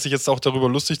Propaganda ist, sich jetzt auch darüber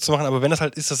lustig zu machen, aber wenn das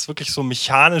halt ist, dass wirklich so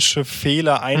mechanische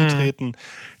Fehler eintreten,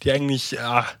 die eigentlich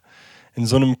in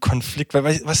so einem Konflikt, weil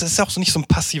es ist ja auch so nicht so ein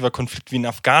passiver Konflikt wie in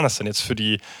Afghanistan jetzt für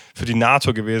die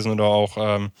NATO gewesen oder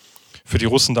auch für die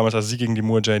Russen damals als Sieg gegen die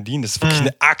Mujahideen. Das ist wirklich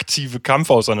eine aktive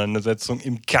Kampfauseinandersetzung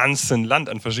im ganzen Land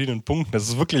an verschiedenen Punkten. Das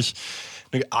ist wirklich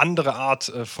eine andere Art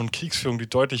von Kriegsführung, die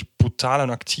deutlich brutaler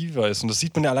und aktiver ist. Und das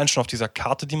sieht man ja allein schon auf dieser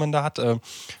Karte, die man da hat.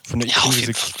 Von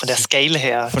der Scale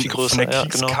her viel größer. Von der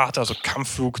Kriegskarte, also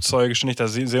Kampfflugzeuge, ständig. Da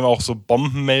sehen wir auch so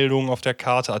Bombenmeldungen auf der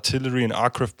Karte. Artillery and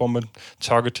Aircraft Bomber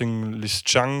targeting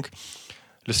Lysychansk.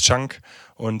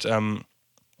 Und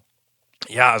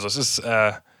also es ist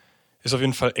auf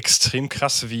jeden Fall extrem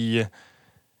krass, wie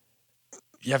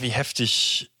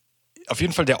heftig auf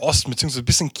jeden Fall der Osten, beziehungsweise ein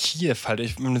bisschen Kiew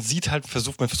halt. Man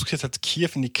versucht jetzt halt Kiew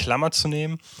in die Klammer zu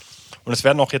nehmen. Und es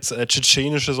werden auch jetzt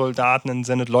tschetschenische Soldaten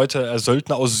entsendet, Leute,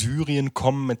 Söldner aus Syrien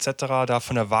kommen etc. Da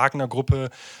von der Wagner-Gruppe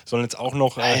sollen jetzt auch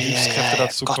noch Hilfskräfte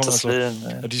dazu kommen. Also,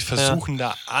 Willen, die versuchen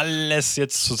da alles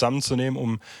jetzt zusammenzunehmen,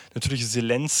 um natürlich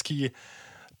Zelensky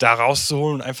da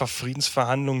rauszuholen und einfach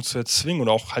Friedensverhandlungen zu erzwingen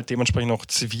oder auch halt dementsprechend auch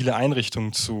zivile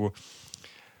Einrichtungen zu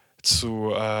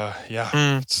zielen.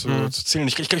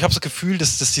 Ich habe das Gefühl,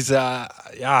 dass diese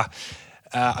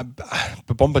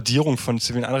Bombardierung von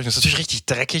zivilen Einrichtungen ist natürlich richtig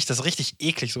dreckig, das ist richtig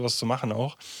eklig, sowas zu machen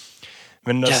auch.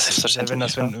 Wenn da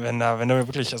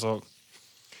wirklich, also.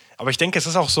 Aber ich denke, es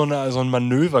ist auch so ein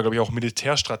Manöver, glaube ich, auch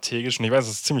militärstrategisch. Und ich weiß,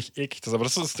 es ist ziemlich eklig, aber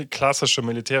das ist die klassische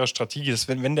militärische Strategie, dass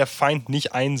wenn der Feind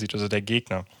nicht einsieht, also der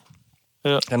Gegner,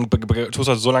 dann tust du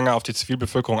halt so lange auf die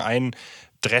Zivilbevölkerung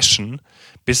eindreschen,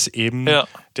 bis eben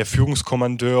der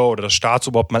Führungskommandeur oder das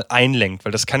Staatsoberhaupt mal einlenkt.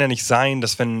 Weil das kann ja nicht sein,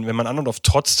 dass wenn man an und auf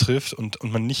Trotz trifft und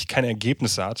man keine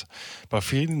Ergebnisse hat bei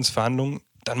Friedensverhandlungen,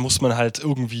 dann muss man halt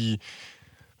irgendwie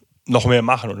noch mehr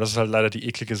machen. Und das ist halt leider die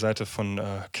eklige Seite von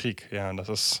Krieg. Ja, das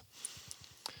ist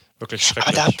wirklich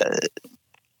schrecklich. Aber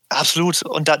absolut.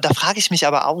 Und da frage ich mich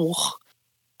aber auch,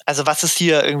 also was ist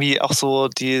hier irgendwie auch so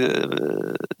die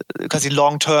quasi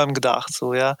long-term gedacht,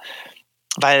 so, ja?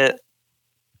 Weil,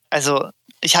 also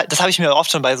das habe ich mir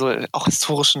oft schon bei so auch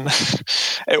historischen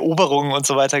Eroberungen und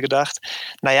so weiter gedacht.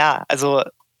 Naja, also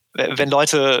wenn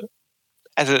Leute,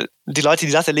 also die Leute,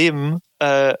 die das erleben,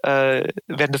 werden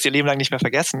das ihr Leben lang nicht mehr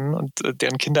vergessen und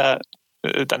deren Kinder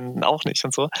dann auch nicht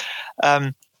und so. Ja,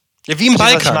 wie im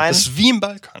Balkan. Das ist wie im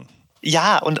Balkan.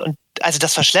 Ja, und also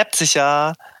das verschleppt sich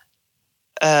ja.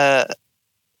 Also,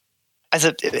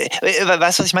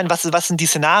 weißt du, was ich meine? Was sind die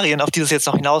Szenarien, auf die das jetzt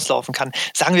noch hinauslaufen kann?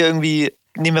 Sagen wir irgendwie,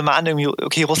 nehmen wir mal an, irgendwie,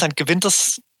 okay, Russland gewinnt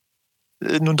das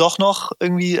nun doch noch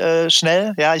irgendwie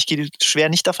schnell. Ja, ich gehe schwer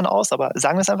nicht davon aus, aber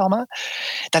sagen wir es einfach mal.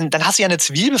 Dann hast du ja eine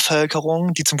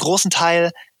Zivilbevölkerung, die zum großen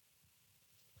Teil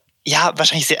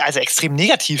wahrscheinlich extrem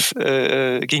negativ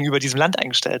gegenüber diesem Land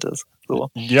eingestellt ist.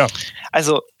 So. Ja.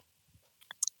 Also,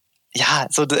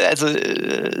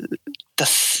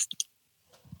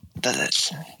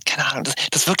 keine Ahnung,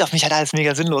 das wirkt auf mich halt alles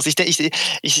mega sinnlos. Ich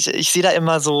sehe da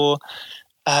immer so,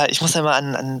 ich muss da immer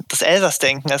an das Elsass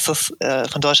denken, als das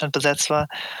von Deutschland besetzt war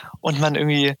und man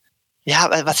irgendwie,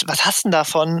 was hast du denn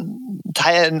davon,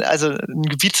 also ein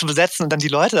Gebiet zu besetzen und dann die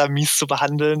Leute da mies zu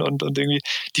behandeln und irgendwie,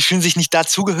 die fühlen sich nicht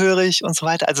dazugehörig und so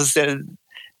weiter. Also es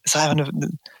ist einfach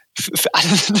für alle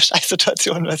eine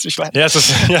Scheißsituation, weißt du, ich meine. Ja, es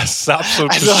ist eine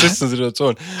absolut beschissene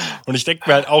Situation. Und ich denke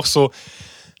mir halt auch so,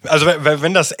 also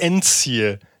wenn das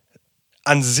Endziel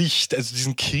an sich, also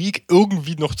diesen Krieg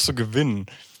irgendwie noch zu gewinnen,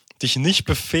 dich nicht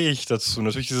befähigt dazu,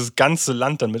 natürlich dieses ganze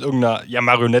Land dann mit irgendeiner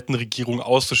Marionettenregierung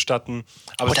auszustatten.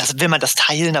 Aber will man das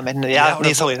teilen am Ende?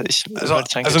 Also im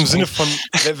Sinne von,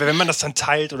 wenn man das dann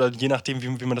teilt oder je nachdem,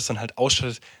 wie man das dann halt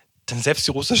ausstattet, dann selbst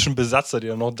die russischen Besatzer, die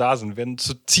dann noch da sind, werden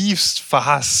zutiefst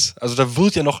verhasst. Also da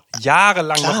wird ja noch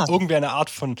jahrelang noch irgendwie eine Art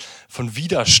von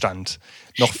Widerstand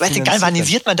noch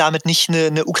galvanisiert man damit nicht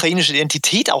eine ukrainische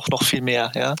Identität auch noch viel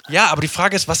mehr? Ja, aber die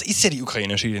Frage ist, was ist ja die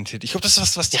ukrainische Identität? Ich glaube, das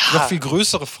ist was die noch viel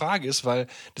größere Frage ist, weil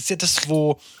das ist ja das,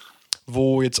 wo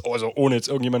jetzt, also ohne jetzt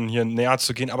irgendjemanden hier näher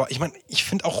zu gehen, aber ich meine, ich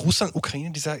finde auch Russland,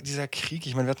 Ukraine, dieser Krieg,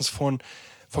 ich meine, wir hatten es vorhin,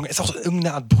 ist auch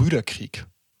irgendeine Art Brüderkrieg.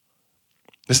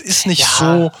 Das ist nicht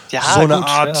so eine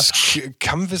Art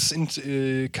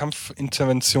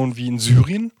Kampfintervention wie in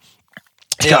Syrien.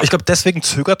 Ich glaube, deswegen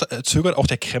zögert auch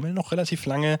der Kreml noch relativ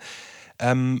lange,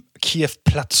 Kiew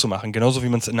platt zu machen, genauso wie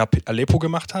man es in Aleppo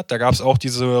gemacht hat. Da gab es auch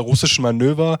diese russischen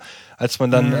Manöver, als man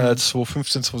dann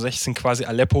 2015, 2016 quasi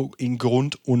Aleppo in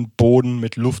Grund und Boden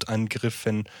mit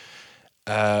Luftangriffen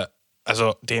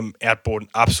also dem Erdboden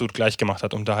absolut gleich gemacht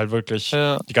hat, um da halt wirklich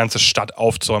die ganze Stadt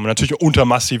aufzuräumen. Natürlich unter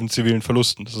massiven zivilen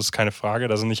Verlusten, das ist keine Frage.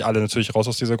 Da sind nicht alle natürlich raus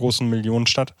aus dieser großen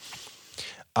Millionenstadt.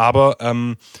 Aber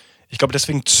ich glaube,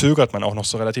 deswegen zögert man auch noch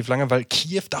so relativ lange, weil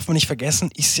Kiew, darf man nicht vergessen,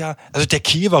 ist ja, also der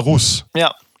Kiewer Russ.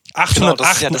 Ja.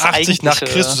 888 nach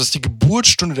Christus, das ist die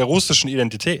Geburtsstunde der russischen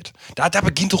Identität. Da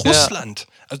beginnt Russland.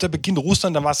 Also da beginnt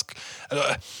Russland, da war es.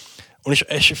 Und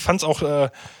ich fand es auch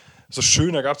so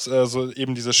schön, da gab es so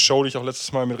eben diese Show, die ich auch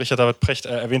letztes Mal mit Richard David Precht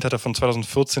erwähnt hatte, von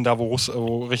 2014, da wo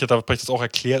Richard David Precht das auch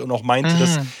erklärt und auch meinte,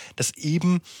 dass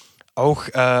eben auch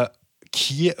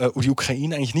die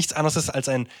Ukraine eigentlich nichts anderes ist als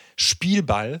ein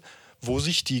Spielball, wo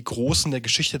sich die Großen der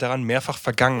Geschichte daran mehrfach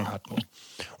vergangen hatten.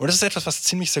 Und das ist etwas, was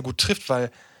ziemlich sehr gut trifft, weil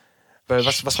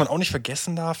was man auch nicht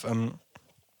vergessen darf,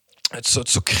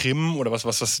 zur Krim oder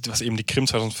was eben die Krim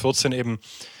 2014 eben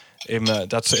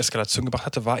da zur Eskalation gebracht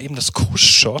hatte, war eben, dass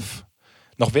Khrushchev,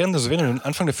 noch während der Sowjetunion,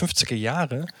 Anfang der 50er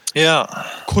Jahre,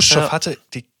 Khrushchev hatte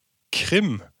die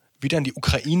Krim wieder an die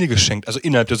Ukraine geschenkt, also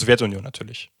innerhalb der Sowjetunion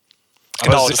natürlich.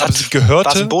 Genau, aber sie gehörte,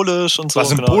 war symbolisch und so. War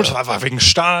symbolisch, war wegen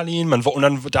Stalin, und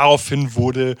dann daraufhin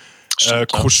wurde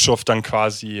Khrushchev dann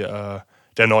quasi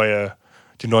die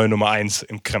neue Nummer 1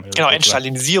 im Kreml. Genau,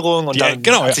 Entstalinisierung und dann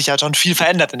hat sich ja schon viel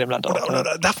verändert in dem Land.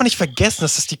 Oder darf man nicht vergessen,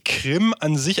 dass das die Krim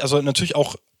an sich, also natürlich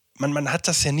auch, man hat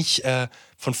das ja nicht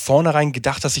von vornherein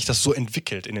gedacht, dass sich das so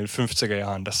entwickelt in den 50er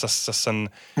Jahren, dass das dann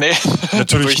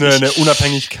natürlich eine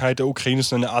Unabhängigkeit der Ukraine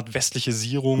ist, eine Art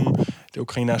westlichisierung der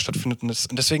Ukraine stattfindet. Und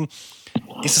deswegen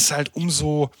ist es halt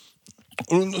umso,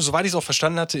 und soweit ich es auch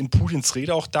verstanden hatte, in Putins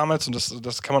Rede auch damals, und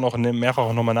das kann man auch mehrfach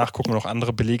auch nochmal nachgucken und auch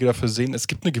andere Belege dafür sehen, es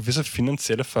gibt eine gewisse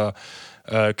finanzielle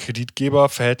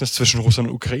Kreditgeberverhältnis zwischen Russland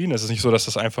und Ukraine. Es ist nicht so, dass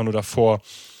das einfach nur davor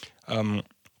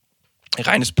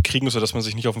reines Bekriegen ist, oder dass man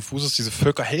sich nicht auf dem Fuß ist. Diese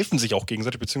Völker helfen sich auch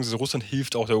gegenseitig, beziehungsweise Russland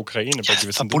hilft auch der Ukraine bei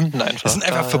gewissen verbunden Dingen. Einfach. Das sind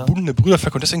einfach verbundene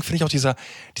Brüdervölker. Und deswegen finde ich auch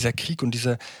dieser Krieg und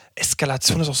diese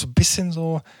Eskalation ist auch so ein bisschen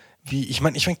so wie, ich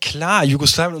meine, klar,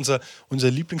 Jugoslawien, unser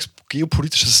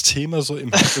Lieblingsgeopolitisches Thema so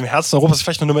im Herzen Europas, ist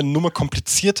vielleicht noch eine Nummer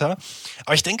komplizierter,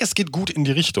 aber ich denke, es geht gut in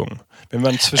die Richtung, wenn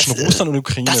man zwischen Russland und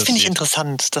Ukraine Das finde ich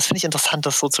interessant,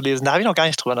 das so zu lesen. Da habe ich noch gar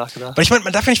nicht drüber nachgedacht. Weil ich meine,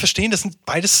 man darf ja nicht verstehen, das sind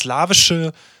beide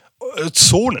slawische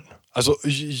Zonen. Also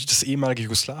das ehemalige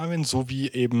Jugoslawien sowie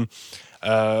eben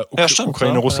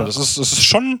Ukraine, Russland. Das ist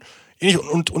schon ähnlich.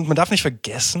 Und man darf nicht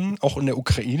vergessen, auch in der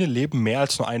Ukraine leben mehr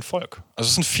als nur ein Volk. Also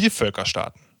es sind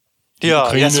Vielvölkerstaaten.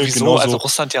 Ukraine, sowieso. Genauso, also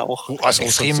Russland ja auch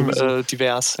extrem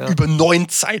divers. Ja. Über 9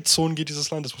 Zeitzonen geht dieses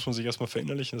Land. Das muss man sich erstmal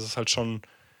verinnerlichen. Das ist halt schon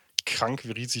krank,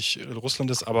 wie riesig Russland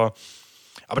ist. Aber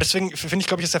deswegen finde ich,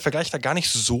 glaube ich, ist der Vergleich da gar nicht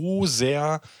so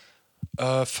sehr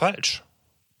falsch.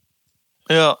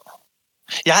 Ja.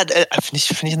 Ja, finde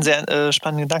ich einen sehr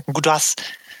spannenden Gedanken. Gut, man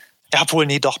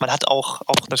hat auch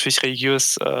natürlich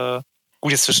religiös,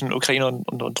 gut, jetzt zwischen Ukraine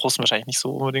und Russen wahrscheinlich nicht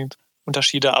so unbedingt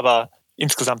Unterschiede, aber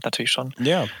insgesamt natürlich schon.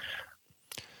 Ja.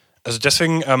 Also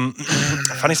deswegen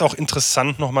fand ich es auch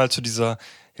interessant, nochmal zu dieser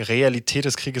Realität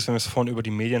des Krieges, wenn wir es vorhin über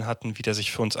die Medien hatten, wie der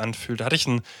sich für uns anfühlt. Da hatte ich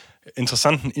einen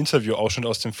interessanten Interview-Ausschnitt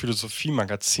aus dem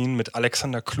Philosophie-Magazin mit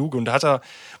Alexander Kluge und da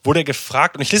wurde er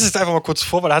gefragt, und ich lese es einfach mal kurz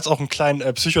vor, weil er hat auch einen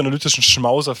kleinen psychoanalytischen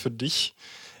Schmauser für dich,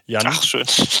 Jan. Ach, schön.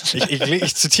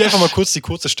 Ich zitiere einfach mal kurz die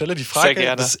kurze Stelle. Die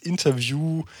Frage des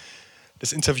Interviewee.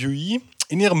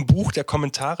 In Ihrem Buch der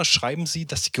Kommentare schreiben Sie,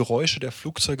 dass die Geräusche der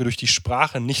Flugzeuge durch die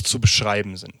Sprache nicht zu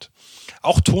beschreiben sind.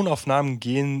 Auch Tonaufnahmen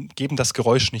geben das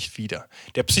Geräusch nicht wieder.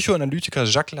 Der Psychoanalytiker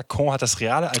Jacques Lacan hat das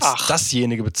Reale als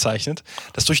dasjenige bezeichnet,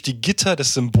 das durch die Gitter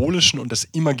des Symbolischen und des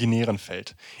Imaginären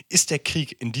fällt. Ist der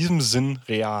Krieg in diesem Sinn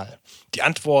real? Die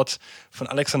Antwort von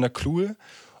Alexander Kluge: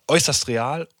 äußerst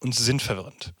real und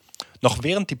sinnverwirrend. Noch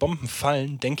während die Bomben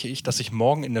fallen, denke ich, dass ich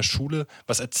morgen in der Schule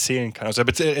was erzählen kann. Also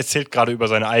er erzählt gerade über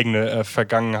seine eigene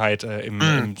Vergangenheit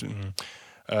im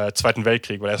Zweiten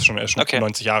Weltkrieg, weil er ist schon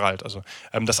 90 Jahre alt. Also,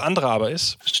 das andere aber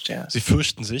ist, sie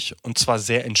fürchten sich, und zwar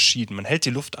sehr entschieden. Man hält die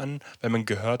Luft an, weil man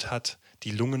gehört hat,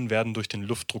 die Lungen werden durch den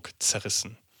Luftdruck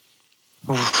zerrissen.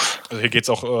 Also hier geht es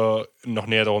auch noch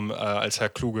näher darum, als Herr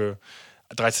Kluge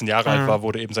 13 Jahre alt war,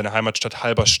 wurde eben seine Heimatstadt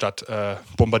Halberstadt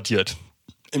bombardiert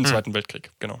im Zweiten Weltkrieg.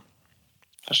 Genau.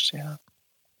 Verstehe.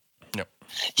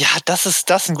 Ja, das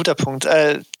ist ein guter Punkt.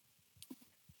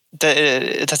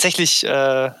 Tatsächlich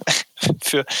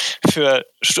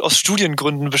aus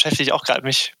Studiengründen beschäftige ich auch gerade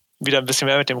mich wieder ein bisschen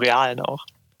mehr mit dem Realen auch.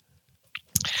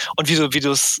 Und wie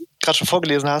du es gerade schon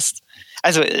vorgelesen hast,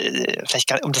 also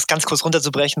vielleicht um das ganz kurz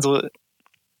runterzubrechen, so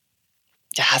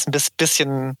ja, ist ein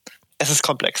bisschen Es ist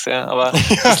komplex, ja, aber das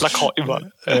ist Lacan immer.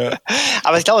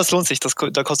 Aber ich glaube, es lohnt sich, da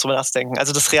kurz drüber nachzudenken.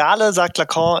 Also das Reale, sagt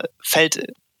Lacan, fällt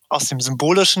aus dem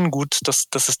Symbolischen, gut, das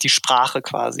ist die Sprache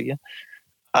quasi,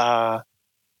 fällt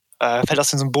aus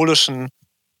dem Symbolischen,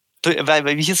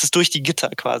 weil wie hieß es, durch die Gitter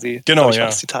quasi. Genau, ich, ja. war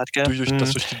das Zitat, gell?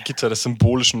 Das durch die Gitter des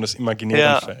Symbolischen und des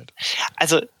Imaginären fällt.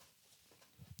 Also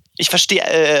ich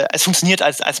verstehe, es funktioniert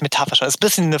als Metapher schon. Es ist ein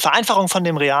bisschen eine Vereinfachung von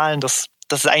dem Realen, das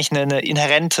ist eigentlich eine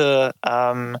inhärente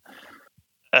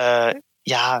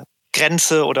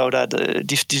Grenze oder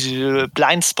die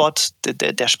Blindspot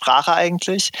der Sprache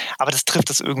eigentlich. Aber das trifft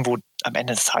es irgendwo am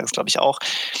Ende des Tages, glaube ich, auch,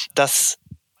 dass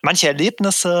manche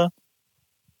Erlebnisse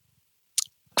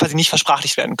quasi nicht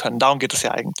versprachlicht werden können. Darum geht es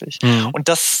ja eigentlich. Und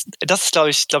das ist, glaube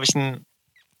ich, ein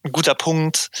guter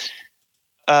Punkt,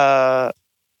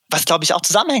 was, glaube ich, auch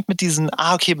zusammenhängt mit diesen,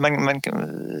 okay, man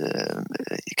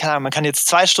kann jetzt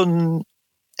 2 Stunden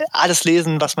alles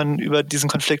lesen, was man über diesen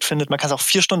Konflikt findet. Man kann es auch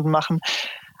 4 Stunden machen.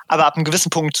 Aber ab einem gewissen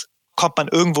Punkt kommt man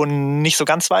irgendwo nicht so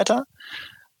ganz weiter.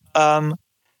 Weil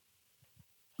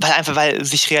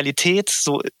sich Realität,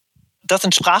 so das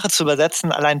in Sprache zu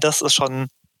übersetzen, allein das ist schon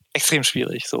extrem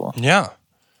schwierig. So. Ja.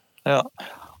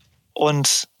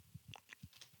 Und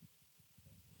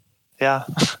ja.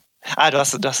 Du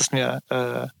hast es mir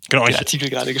den Artikel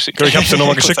gerade geschickt. Genau, ich habe es dir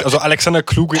nochmal geschickt. Also Alexander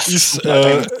Kluge ist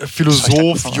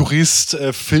Philosoph, Jurist,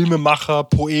 Filmemacher,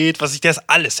 Poet, der ist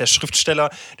alles, der Schriftsteller.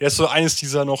 Der ist so eines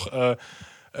dieser noch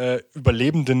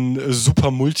überlebenden super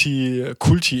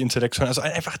Multi-Kulti-Intellektuellen. Also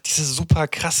einfach diese super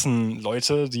krassen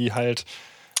Leute, die halt...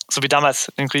 So wie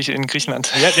damals in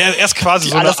Griechenland. Ja, er ist quasi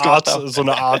so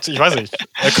eine Art, ich weiß nicht,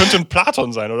 er könnte ein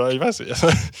Platon sein, oder ich weiß nicht.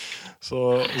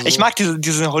 So. Ich mag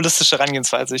diese holistische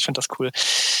Herangehensweise, ich finde das cool.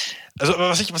 Also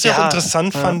was ich auch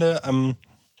interessant fand,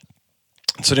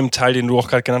 zu dem Teil, den du auch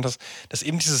gerade genannt hast, dass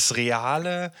eben dieses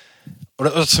Reale,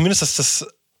 oder zumindest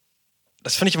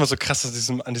das finde ich immer so krass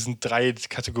an diesen 3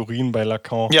 Kategorien bei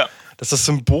Lacan, dass das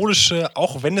Symbolische,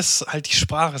 auch wenn es halt die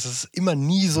Sprache ist, dass es immer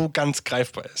nie so ganz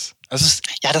greifbar ist. Also es ist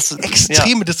das ist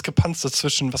extreme Diskrepanz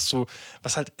dazwischen, was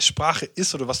halt Sprache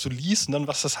ist oder was du liest und dann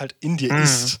was das halt in dir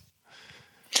ist.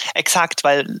 Exakt,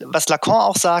 weil was Lacan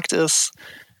auch sagt ist,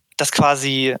 dass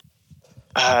quasi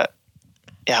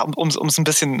um es ein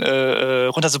bisschen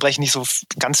runterzubrechen, nicht so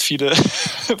ganz viele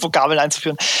Vokabeln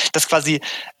einzuführen, dass quasi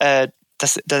der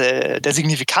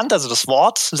Signifikant, also das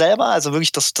Wort selber, also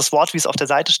wirklich das Wort, wie es auf der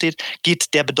Seite steht,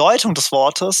 geht der Bedeutung des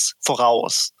Wortes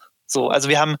voraus. So, also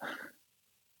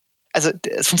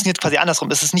es funktioniert quasi andersrum.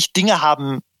 Es ist nicht, Dinge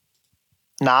haben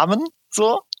Namen,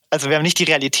 so, also wir haben nicht die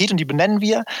Realität und die benennen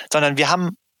wir, sondern wir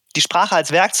haben die Sprache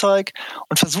als Werkzeug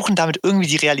und versuchen damit irgendwie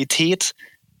die Realität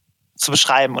zu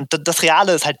beschreiben. Und das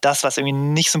Reale ist halt das, was irgendwie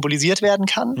nicht symbolisiert werden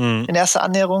kann in erster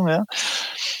Annäherung. Ja?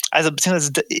 Also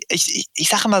beziehungsweise ich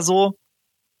sage immer so,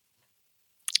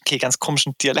 okay, ganz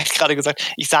komischen Dialekt gerade gesagt,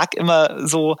 ich sage immer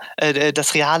so,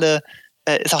 das Reale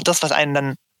ist auch das, was einen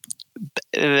dann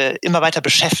immer weiter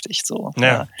beschäftigt. So.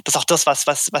 Ja. Das ist auch das,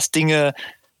 was Dinge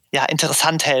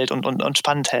interessant hält und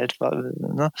spannend hält.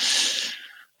 Ne?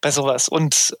 Bei sowas.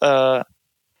 Und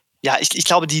ich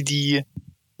glaube, die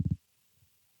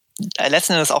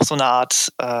letzten Endes auch so eine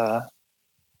Art,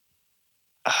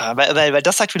 weil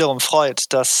das sagt wiederum Freud,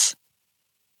 dass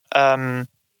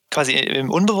quasi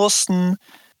im Unbewussten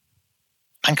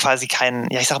man quasi keinen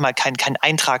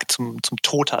Eintrag zum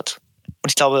Tod hat. Und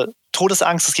ich glaube,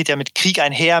 Todesangst, das geht ja mit Krieg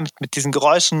einher, mit diesen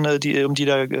Geräuschen, um die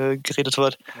da geredet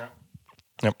wird.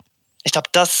 Ja. Ich glaube,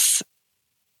 das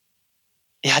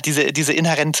diese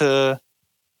inhärente,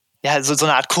 so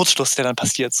eine Art Kurzschluss, der dann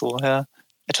passiert, so, ja.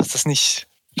 Etwas, das nicht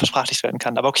versprachlicht werden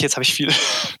kann. Aber okay, jetzt habe ich viel.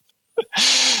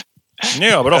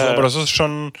 Nee, aber das ist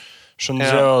schon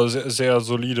sehr, sehr, sehr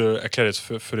solide erklärt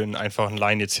jetzt für den einfachen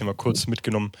Laien jetzt hier mal kurz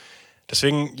mitgenommen.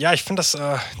 Deswegen, ich finde das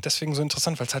deswegen so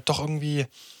interessant, weil es halt doch irgendwie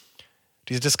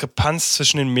diese Diskrepanz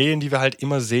zwischen den Medien, die wir halt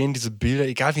immer sehen, diese Bilder,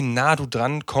 egal wie nah du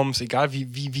dran kommst, egal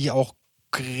wie auch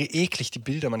eklig die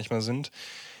Bilder manchmal sind,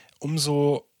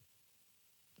 umso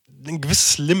ein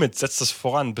gewisses Limit setzt es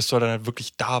voran, bis du dann halt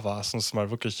wirklich da warst und es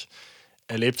mal wirklich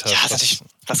erlebt hast. Ja, das ist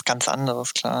was ganz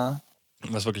anderes, klar.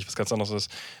 Was wirklich was ganz anderes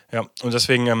ist. Ja, und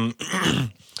deswegen, um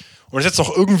das jetzt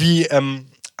noch irgendwie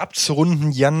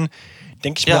abzurunden, Jan,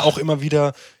 denke ich mir auch immer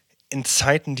wieder in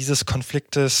Zeiten dieses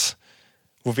Konfliktes,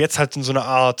 wo wir jetzt halt in so einer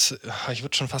Art, ich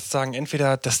würde schon fast sagen,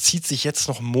 entweder das zieht sich jetzt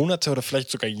noch Monate oder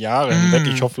vielleicht sogar Jahre hinweg.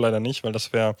 Ich hoffe leider nicht, weil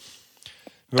das wäre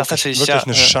wirklich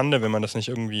eine Schande, wenn man das nicht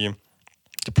irgendwie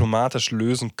diplomatisch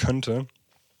lösen könnte.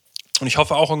 Und ich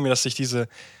hoffe auch irgendwie, dass sich diese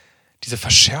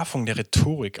Verschärfung der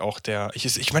Rhetorik auch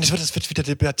ich meine, es wird wieder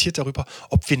debattiert darüber,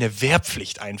 ob wir eine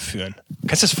Wehrpflicht einführen.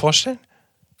 Kannst du dir das vorstellen?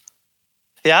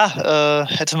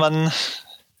 Hätte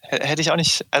ich auch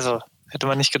nicht, also hätte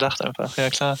man nicht gedacht einfach, ja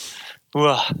klar.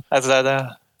 Also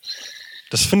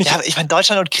Das finde ich. Ja, ich meine,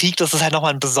 Deutschland und Krieg, das ist halt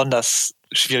nochmal ein besonders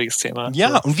schwieriges Thema.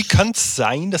 Ja, und wie kann es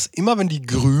sein, dass immer, wenn die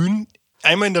Grünen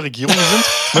einmal in der Regierung sind,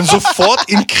 man sofort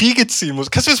in Kriege ziehen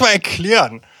muss? Kannst du mir das mal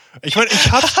erklären? Ich meine,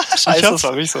 das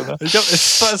war wirklich so, ne?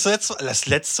 Es war das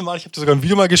letzte Mal, ich habe dir sogar ein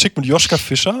Video mal geschickt mit Joschka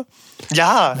Fischer,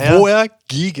 wo er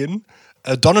gegen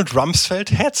Donald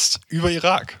Rumsfeld hetzt über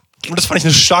Irak. Und das fand ich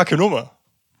eine starke Nummer.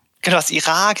 Genau, das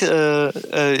Irak,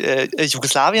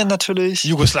 Jugoslawien natürlich.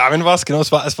 Jugoslawien war es, genau.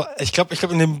 Ich glaube,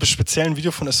 in dem speziellen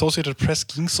Video von Associated Press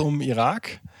ging es um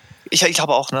Irak. Ich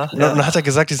glaube auch, ne? Und dann hat er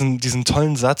gesagt, diesen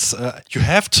tollen Satz, you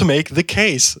have to make the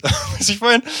case. Ich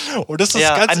meine, und das ist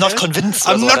ganz I'm not convinced.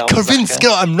 I'm not convinced,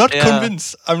 genau, I'm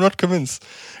not convinced.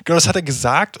 Genau, das hat er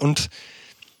gesagt und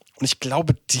ich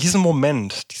glaube, diesen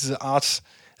Moment, diese Art,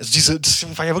 also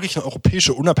das war ja wirklich eine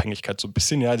europäische Unabhängigkeit so ein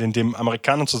bisschen, ja, dem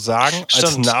Amerikanern zu sagen,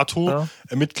 als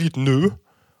NATO-Mitglied, nö,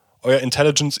 euer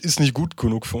Intelligence ist nicht gut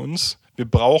genug für uns. Wir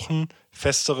brauchen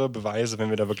festere Beweise, wenn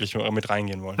wir da wirklich mit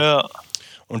reingehen wollen. Ja.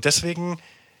 Und deswegen,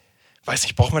 weiß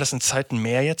nicht, brauchen wir das in Zeiten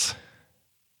mehr jetzt?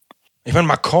 Ich meine,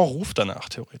 Macron ruft danach,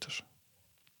 theoretisch.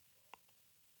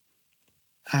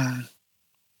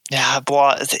 Ja,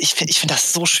 also ich finde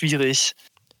das so schwierig.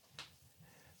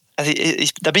 Also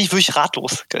da bin ich wirklich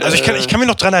ratlos. Also ich kann mich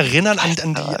noch dran erinnern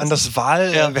an das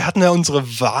Wahl. Ja. Wir hatten ja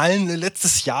unsere Wahlen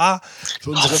letztes Jahr.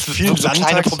 So unsere vielen so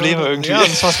kleine Probleme irgendwie. Ja,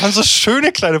 das waren so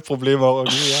schöne kleine Probleme auch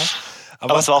irgendwie, ja.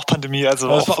 Aber es war auch Pandemie, also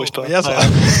war auch furchtbar. Ja,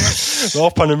 es war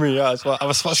auch Pandemie, ja. Es war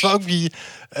irgendwie,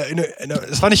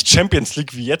 es war nicht Champions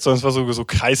League wie jetzt, sondern es war so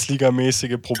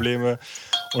Kreisliga-mäßige Probleme.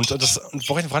 Und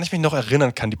woran ich mich noch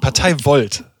erinnern kann, die Partei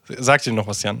Volt, sagt ihr noch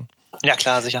was, Jan? Ja,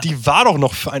 klar, sicher. Die war doch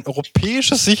noch für ein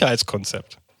europäisches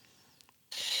Sicherheitskonzept.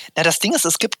 Ja, das Ding ist,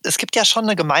 es gibt ja schon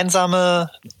eine gemeinsame,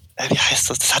 wie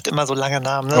heißt das? Das hat immer so lange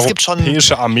Namen. Ne?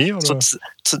 Europäische Armee? Oder? Das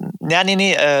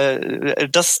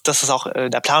ist auch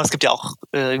der Plan. Es gibt ja auch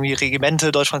irgendwie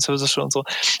Regimente, deutsch-französische und so.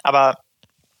 Aber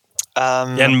ja,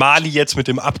 in Mali jetzt mit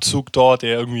dem Abzug dort,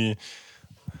 der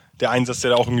Einsatz, der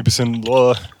da auch irgendwie ein bisschen.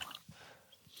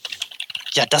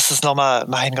 Ja, das ist nochmal,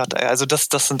 mein Gott, also das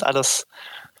sind alles.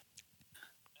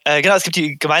 Genau, es gibt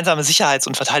die gemeinsame Sicherheits-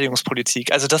 und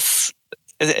Verteidigungspolitik. Also quasi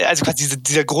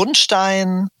dieser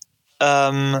Grundstein,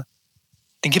 den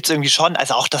gibt es irgendwie schon.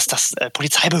 Also auch, dass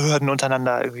Polizeibehörden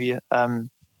untereinander irgendwie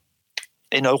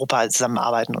in Europa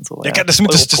zusammenarbeiten und so. Ja,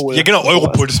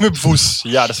 Europol, das ist mir bewusst.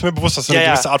 Ja, das ist mir bewusst, dass eine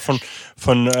gewisse Art von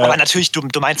aber natürlich, du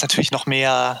meinst natürlich noch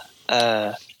mehr.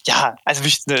 Also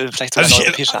vielleicht sogar eine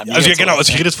europäische Armee. Also ja, genau.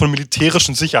 Also ich rede jetzt von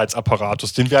militärischen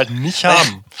Sicherheitsapparatus, den wir halt nicht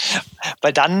haben.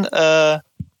 Weil dann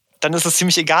ist es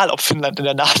ziemlich egal, ob Finnland in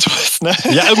der NATO ist, ne?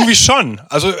 Ja, irgendwie schon.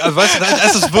 Also weißt du, da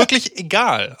ist es wirklich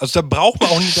egal. Also da braucht man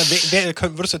auch nicht,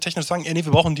 würdest du technisch sagen, nee,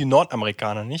 wir brauchen die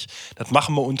Nordamerikaner nicht. Das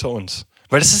machen wir unter uns.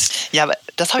 Weil das ist... Ja, aber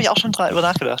das habe ich auch schon drüber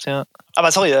nachgedacht, ja.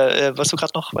 Aber sorry, wolltest du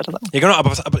gerade noch weiter sagen? Ja, genau,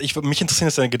 aber mich interessieren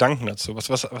jetzt deine Gedanken dazu. Was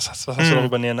hast du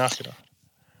darüber näher nachgedacht?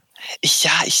 Ich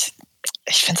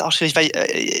finde es auch schwierig, weil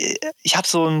ich habe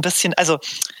so ein bisschen, also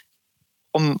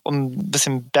um ein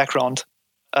bisschen Background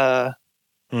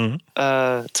zu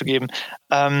geben.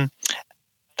 Weil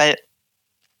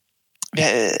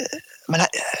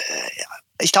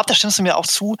ich glaube, da stimmst du mir auch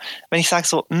zu, wenn ich sage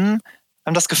so, wir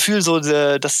haben das Gefühl, so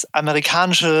das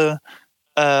amerikanische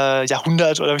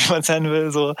Jahrhundert oder wie man es nennen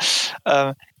will, so,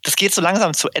 das geht so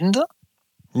langsam zu Ende.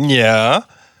 Ja.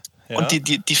 Und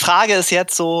die Frage ist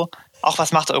jetzt so, auch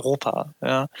was macht Europa?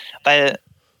 Ja? Weil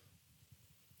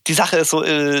die Sache ist so,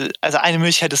 also eine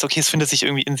Möglichkeit ist, okay, es findet sich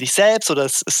irgendwie in sich selbst oder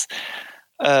es ist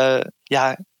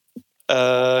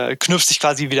knüpft sich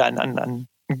quasi wieder an ein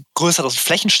größeres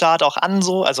Flächenstaat auch an,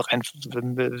 so, also rein,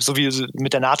 so wie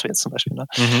mit der NATO jetzt zum Beispiel. Ne?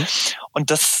 Mhm.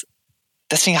 Und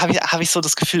deswegen habe ich so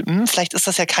das Gefühl, vielleicht ist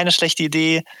das ja keine schlechte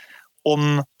Idee,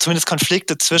 um zumindest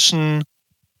Konflikte zwischen,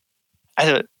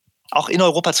 also auch in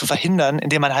Europa zu verhindern,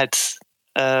 indem man halt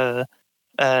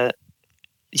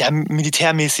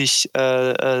militärmäßig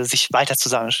sich weiter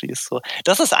zusammenschließt. So.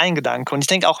 Das ist ein Gedanke. Und ich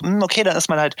denke auch, okay, dann ist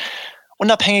man halt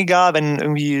unabhängiger, wenn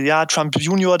irgendwie Trump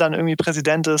Junior dann irgendwie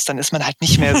Präsident ist, dann ist man halt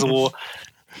nicht mehr so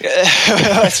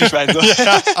weißt du, ich meine so.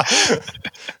 Ja.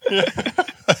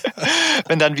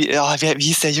 Wenn dann wie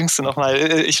hieß der Jüngste nochmal?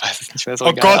 Ich weiß es nicht mehr so.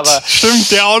 Oh geil, Gott, aber stimmt,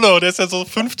 der auch noch. Der ist ja so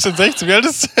 15, 16. Wie alt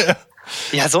ist der?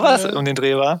 Ja, sowas um den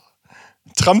Dreh war.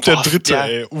 Trump der Dritte,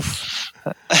 ey. Uff.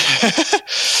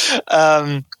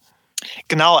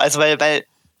 Genau, also weil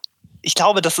ich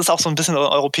glaube, das ist auch so ein bisschen ein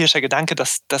europäischer Gedanke,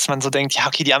 dass man so denkt, ja,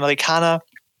 okay, die Amerikaner,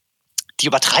 die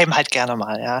übertreiben halt gerne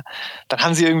mal, ja. Dann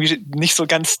haben sie irgendwie nicht so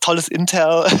ganz tolles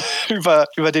Intel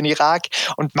über den Irak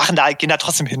und gehen da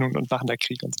trotzdem hin und machen da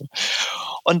Krieg und so.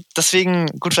 Und deswegen,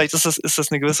 gut, vielleicht ist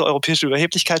das eine gewisse europäische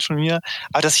Überheblichkeit von mir,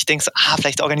 aber dass ich denke, so,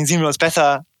 vielleicht organisieren wir uns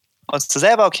besser uns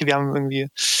selber, okay, wir haben irgendwie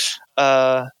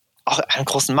auch einen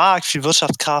großen Markt, viel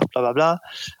Wirtschaftskraft, bla bla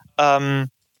bla.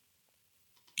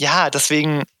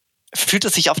 Deswegen fühlt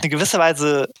es sich auf eine gewisse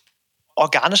Weise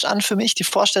organisch an für mich, die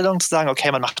Vorstellung zu sagen,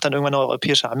 okay, man macht dann irgendwann eine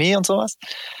europäische Armee und sowas.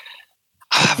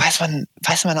 Aber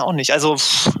weiß man auch nicht. Also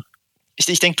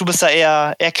ich denke, du bist da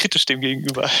eher kritisch dem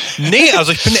gegenüber. Nee,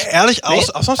 also ich bin ehrlich,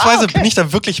 ausnahmsweise bin ich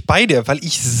da wirklich bei dir, weil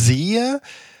ich sehe,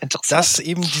 dass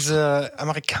eben diese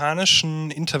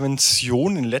amerikanischen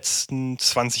Interventionen in den letzten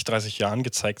 20, 30 Jahren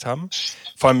gezeigt haben,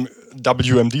 vor allem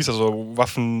WMDs, also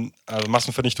Waffen, also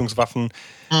Massenvernichtungswaffen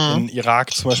in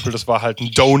Irak zum Beispiel, das war halt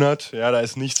ein Donut, ja, da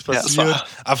ist nichts passiert.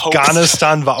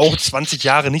 Afghanistan war auch 20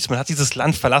 Jahre nichts, man hat dieses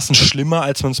Land verlassen, schlimmer,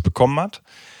 als man es bekommen hat.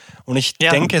 Und ich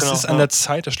denke, es ist an der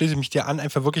Zeit, da schließe ich mich dir an,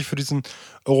 einfach wirklich für diesen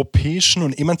europäischen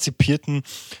und emanzipierten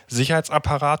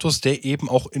Sicherheitsapparatus, der eben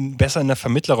auch besser in der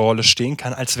Vermittlerrolle stehen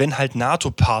kann, als wenn halt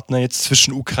NATO-Partner jetzt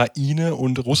zwischen Ukraine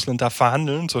und Russland da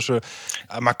verhandeln, zum Beispiel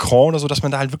Macron oder so, dass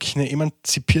man da halt wirklich eine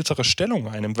emanzipiertere Stellung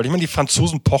einnimmt. Weil ich meine, die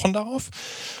Franzosen pochen darauf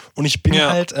und ich bin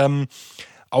halt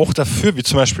auch dafür, wie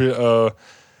zum Beispiel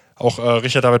auch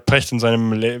Richard David Precht in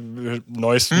seinem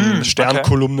neuesten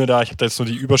Sternkolumne da, ich habe da jetzt nur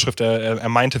die Überschrift, er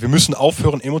meinte, wir müssen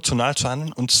aufhören, emotional zu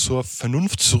handeln und zur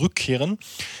Vernunft zurückkehren.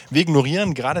 Wir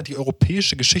ignorieren gerade die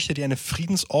europäische Geschichte, die eine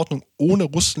Friedensordnung ohne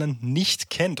Russland nicht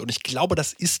kennt. Und ich glaube,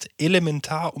 das ist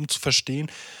elementar, um zu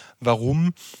verstehen,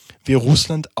 warum wir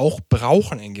Russland auch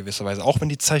brauchen in gewisser Weise. Auch wenn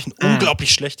die Zeichen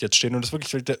unglaublich schlecht jetzt stehen und das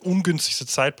wirklich der ungünstigste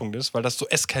Zeitpunkt ist, weil das so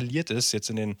eskaliert ist jetzt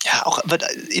in den... Ja, auch wird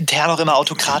intern auch immer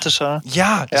autokratischer.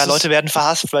 Ja, Leute werden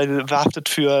verhaftet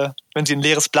für, wenn sie ein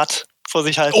leeres Blatt vor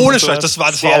sich halten. Ohne Scheiß, das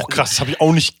war auch krass. Das habe ich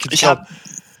auch nicht geglaubt.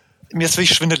 Mir ist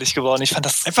wirklich schwindelig geworden. Ich fand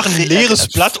das... Einfach ein leeres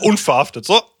Blatt unverhaftet.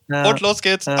 So, und los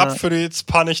geht's. Ab für die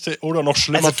paar Nächte oder noch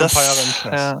schlimmer für ein paar Jahre im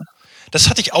Knast. Ja. Das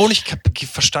hatte ich auch nicht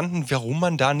verstanden, warum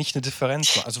man da nicht eine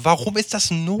Differenz macht. Also warum ist das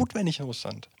notwendig in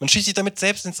Russland? Man schießt sich damit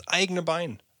selbst ins eigene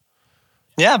Bein.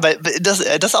 Ja, weil das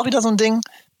ist auch wieder so ein Ding,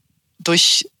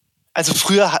 also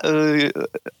früher,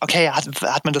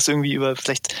 hat man das irgendwie über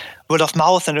vielleicht Word of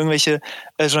Mouth, dann irgendwelche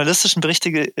journalistischen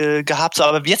Berichte gehabt, so,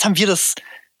 aber jetzt haben wir das,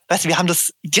 weißt du, wir haben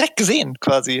das direkt gesehen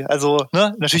quasi. Also,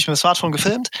 ne, natürlich mit dem Smartphone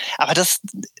gefilmt, aber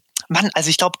also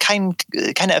ich glaube,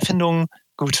 keine Erfindung,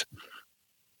 gut.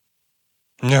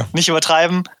 Ja. Nicht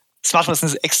übertreiben. Smartphone ist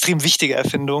eine extrem wichtige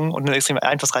Erfindung und eine extrem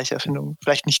einflussreiche Erfindung.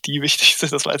 Vielleicht nicht die wichtigste,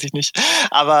 das weiß ich nicht.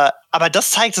 Aber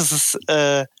das zeigt,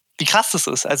 wie krass das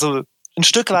ist. Also ein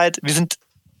Stück weit, wir sind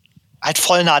halt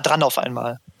voll nah dran auf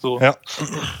einmal. So. Ja.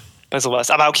 Bei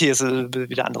sowas. Aber okay, ist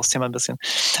wieder ein anderes Thema ein bisschen.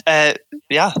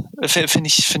 Finde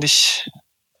ich,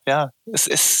 es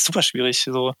ist super schwierig.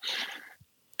 So,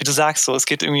 wie du sagst, so, es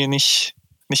geht irgendwie nicht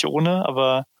ohne,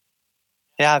 aber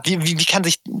ja, wie kann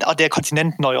sich der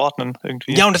Kontinent neu ordnen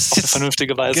irgendwie? Ja, und das ist auf eine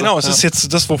vernünftige Weise. Genau, es ist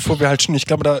jetzt das, wovor wir halt stehen. Ich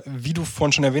glaube, da, wie du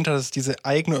vorhin schon erwähnt hast, diese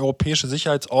eigene europäische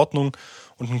Sicherheitsordnung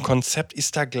und ein Konzept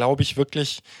ist da, glaube ich,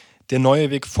 wirklich der neue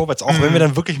Weg vorwärts. Auch wenn wir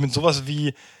dann wirklich mit sowas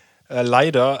wie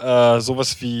leider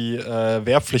sowas wie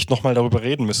Wehrpflicht nochmal darüber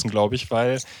reden müssen, glaube ich,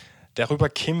 weil darüber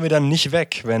kämen wir dann nicht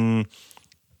weg, wenn...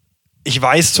 Ich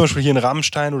weiß zum Beispiel hier in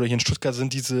Rammstein oder hier in Stuttgart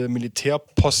sind diese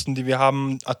Militärposten, die wir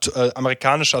haben,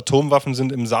 amerikanische Atomwaffen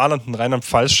sind im Saarland und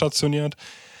Rheinland-Pfalz stationiert.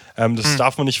 Das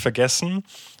darf man nicht vergessen.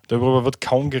 Darüber wird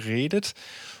kaum geredet.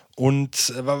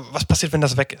 Und was passiert, wenn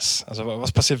das weg ist? Also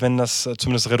was passiert, wenn das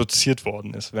zumindest reduziert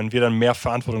worden ist? Wenn wir dann mehr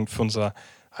Verantwortung für unsere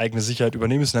eigene Sicherheit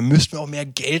übernehmen müssen, dann müssten wir auch mehr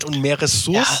Geld und mehr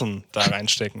Ressourcen da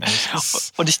reinstecken.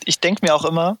 Und ich denke mir auch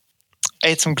immer,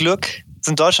 zum Glück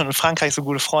sind Deutschland und Frankreich so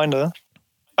gute Freunde,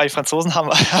 weil die Franzosen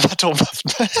haben Atomwaffen.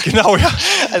 Genau, ja.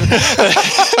 Also,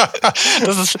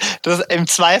 das ist, im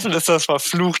Zweifel ist das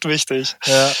verflucht wichtig.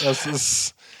 Ja, das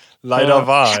ist leider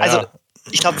wahr. Also,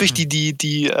 ich glaube, durch die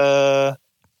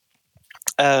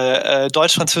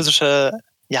deutsch-französische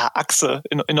Achse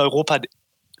in Europa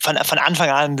von Anfang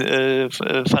an,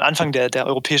 von Anfang der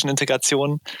europäischen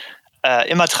Integration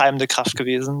immer treibende Kraft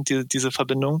gewesen, diese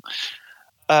Verbindung.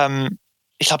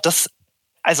 Ich glaube,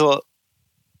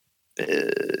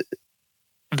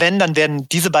 wenn, dann werden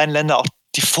diese beiden Länder auch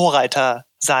die Vorreiter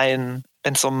sein,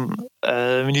 wenn es um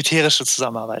militärische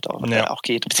Zusammenarbeit auch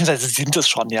geht. Beziehungsweise sie sind es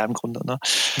schon, ja, im Grunde. Ne?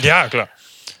 Ja, klar.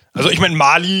 Also ich meine,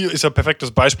 Mali ist ja ein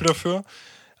perfektes Beispiel dafür.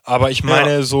 Aber ich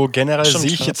meine, so generell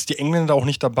sehe ich jetzt die Engländer auch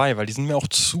nicht dabei, weil die sind mir auch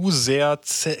zu sehr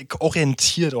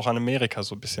orientiert auch an Amerika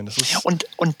so ein bisschen. Das ist und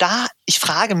da, ich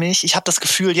frage mich, ich habe das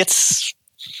Gefühl, jetzt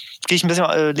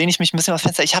lehne ich mich ein bisschen aus dem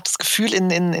Fenster. Ich habe das Gefühl,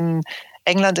 in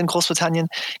England, in Großbritannien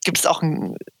gibt es auch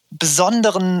einen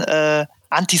besonderen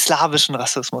antislawischen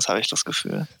Rassismus, habe ich das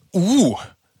Gefühl.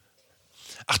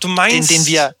 Ach, du meinst... Den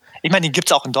gibt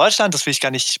es auch in Deutschland, das will ich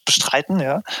gar nicht bestreiten,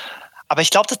 ja. Aber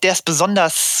ich glaube, der ist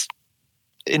besonders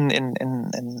in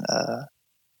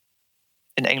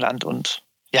England und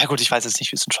ja gut, ich weiß jetzt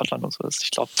nicht, wie es in Schottland und so ist.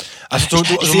 Ich glaube, ich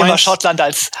sehe immer Schottland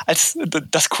als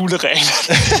das coolere England.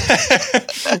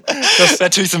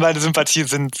 Natürlich sind meine Sympathien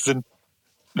sind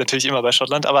natürlich immer bei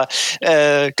Schottland, aber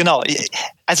genau.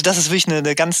 Also das ist wirklich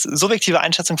eine ganz subjektive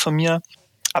Einschätzung von mir,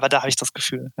 aber da habe ich das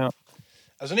Gefühl, ja.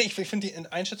 Also ich finde die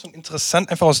Einschätzung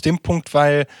interessant, einfach aus dem Punkt,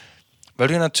 weil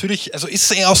du ja natürlich, also ist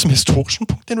es eher aus dem historischen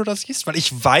Punkt, den du da siehst? Weil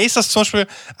ich weiß, dass zum Beispiel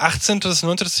 18. bis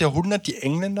 19. Jahrhundert die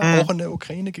Engländer auch in der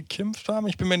Ukraine gekämpft haben.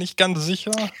 Ich bin mir nicht ganz sicher.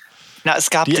 Na,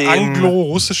 es gab den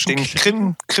anglo-russischen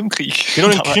Krimkrieg. Genau,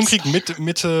 den Krimkrieg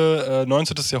Mitte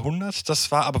 19. Jahrhundert.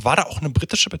 Aber war da auch eine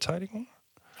britische Beteiligung?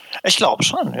 Ich glaube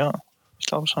schon, ja. Ich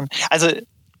glaube schon. Also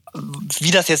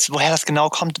woher das genau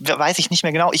kommt, weiß ich nicht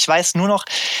mehr genau. Ich weiß nur noch,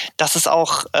 dass es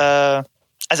auch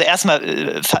also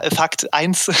erstmal Fakt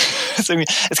 1 ist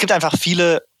irgendwie, es gibt einfach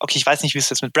viele, okay, ich weiß nicht, wie es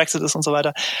jetzt mit Brexit ist und so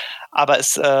weiter, aber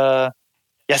es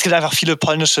gibt einfach viele vor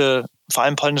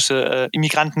allem polnische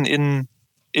Immigranten in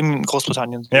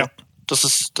Großbritannien. Ja.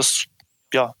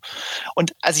 Ja.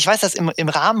 Und also ich weiß, dass im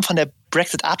Rahmen von der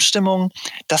Brexit-Abstimmung,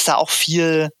 dass da auch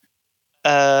viel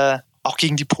auch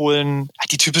gegen die Polen,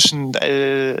 die typischen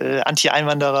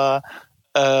Anti-Einwanderer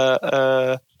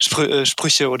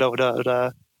Sprüche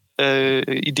oder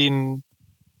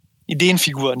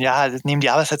Ideenfiguren, ja, nehmen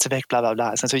die Arbeitsplätze weg, bla bla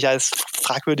bla. Ist natürlich alles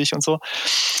fragwürdig und so.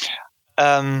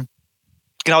 Genau,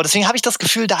 deswegen habe ich das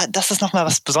Gefühl, das ist nochmal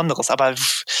was Besonderes. Aber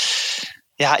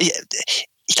ja, ich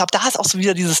glaube, da ist auch so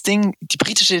wieder dieses Ding, die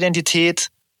britische Identität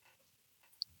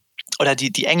oder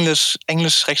die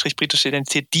englisch-britische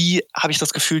Identität, die habe ich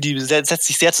das Gefühl, die setzt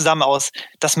sich sehr zusammen aus,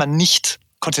 dass man nicht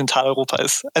Kontinentaleuropa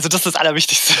ist. Also das ist das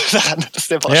Allerwichtigste daran, das ist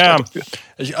der Baustein dafür.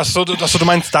 Achso, du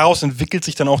meinst, daraus entwickelt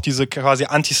sich dann auch diese quasi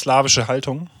antislawische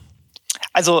Haltung?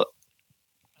 Also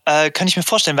könnte ich mir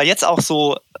vorstellen, weil jetzt auch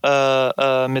so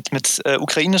mit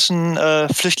ukrainischen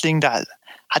Flüchtlingen, da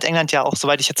hat England ja auch,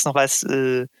 soweit ich jetzt noch weiß,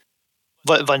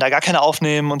 wollen da gar keine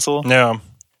aufnehmen und so. Ja.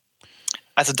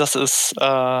 Also das ist, ich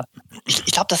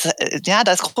glaube, da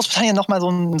ist Großbritannien nochmal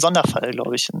so ein Sonderfall,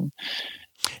 glaube ich.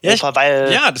 Das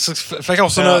ist vielleicht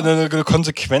auch so eine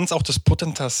Konsequenz auch des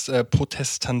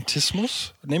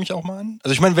Protestantismus, nehme ich auch mal an.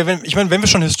 Also ich meine, wenn wir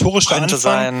schon historisch da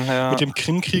anfangen, mit dem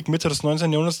Krimkrieg Mitte des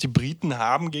 19. Jahrhunderts, die Briten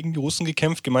haben gegen die Russen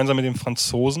gekämpft, gemeinsam mit den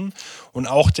Franzosen. Und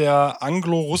auch der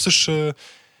anglo-russische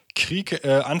Krieg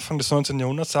Anfang des 19.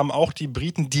 Jahrhunderts haben auch die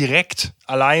Briten direkt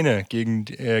alleine gegen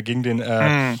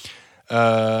den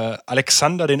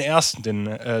Alexander I.,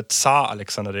 den Zar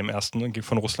Alexander I.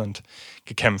 von Russland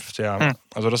gekämpft, ja.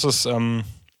 Also das ist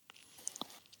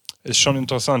schon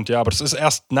interessant, ja. Aber das ist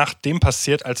erst nach dem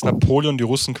passiert, als Napoleon die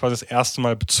Russen quasi das erste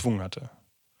Mal bezwungen hatte.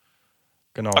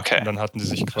 Genau. Okay. Und dann hatten sie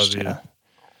sich quasi...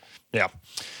 Ja.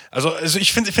 Also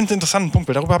ich finde es einen interessanten Punkt,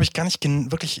 weil darüber habe ich gar nicht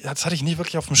das hatte ich nie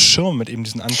wirklich auf dem Schirm mit eben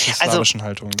diesen antislawischen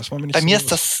Haltungen. Das war mir nicht bei mir ist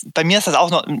das auch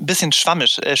noch ein bisschen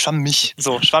schwammig ist das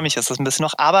ein bisschen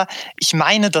noch, aber ich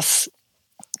meine, dass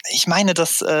es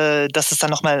dann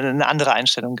nochmal eine andere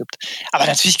Einstellung gibt. Aber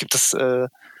natürlich gibt es so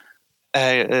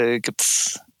eine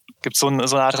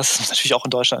Art Rassismus natürlich auch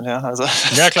in Deutschland, ja. Also,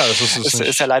 ja klar, das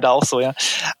ist ja leider auch so, ja.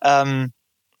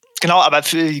 Genau, aber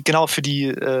für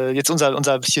die jetzt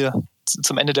unser hier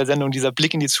zum Ende der Sendung, dieser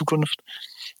Blick in die Zukunft.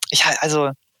 Ich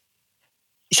glaube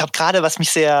gerade, was ich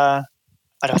sehr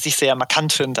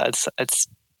markant finde als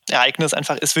Ereignis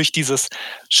einfach, ist wirklich dieses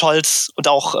Scholz und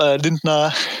auch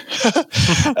Lindner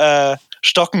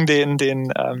stocken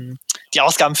die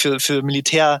Ausgaben für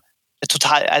Militär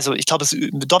total, also ich glaube, es ist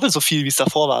doppelt so viel, wie es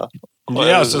davor war.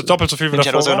 Ja, es ist doppelt so viel wie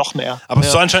davor. Sogar noch mehr. Aber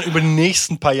es soll anscheinend über die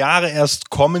nächsten paar Jahre erst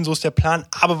kommen, so ist der Plan.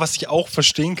 Aber was ich auch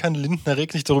verstehen kann, Lindner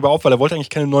regt sich darüber auf, weil er wollte eigentlich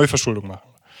keine Neuverschuldung machen.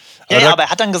 Aber er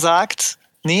hat dann gesagt,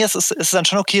 nee, es ist dann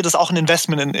schon okay, das ist auch ein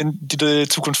Investment in die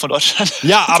Zukunft von Deutschland.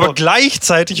 Ja, aber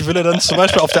gleichzeitig will er dann zum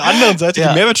Beispiel auf der anderen Seite die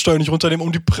Mehrwertsteuer nicht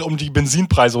runternehmen, um die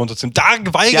Benzinpreise runterzunehmen. Da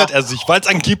weigert er sich, weil es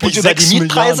angeblich 6 Milliarden... Die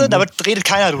Mietpreise, da redet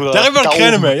keiner drüber. Darüber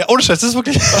keiner mehr. Ja, ohne Scheiß, das ist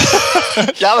wirklich...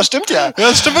 Ja, aber stimmt ja. Ja,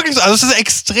 das stimmt wirklich so. Also es ist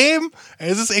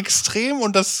extrem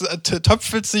und das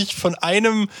töpfelt sich von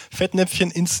einem Fettnäpfchen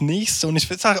ins nächste. Und ich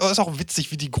finde es ist auch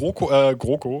witzig, wie die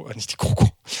GroKo, nicht die GroKo,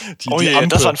 Oh je,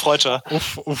 das war ein Freudscher.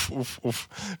 Uff.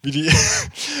 Wie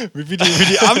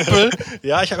die Ampel.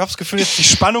 Ja, ich habe das Gefühl, jetzt die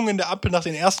Spannung in der Ampel nach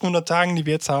den ersten 100 Tagen, die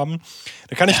wir jetzt haben.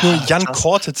 Da kann ich nur Jan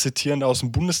Korte zitieren, da aus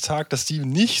dem Bundestag, dass die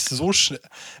nicht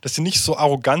so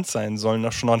arrogant sein sollen,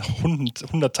 nach schon nach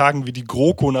 100 Tagen wie die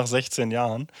GroKo nach 16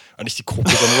 Jahren. Nicht die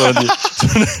GroKo, sondern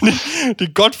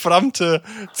die gottverdammte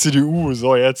CDU.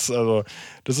 So jetzt, also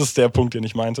das ist der Punkt, den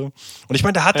ich meinte. Und ich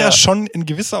meine, da hat er schon in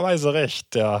gewisser Weise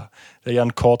recht, der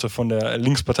Jan Korte von der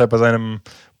Linkspartei bei seinem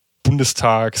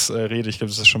Bundestagsrede. Ich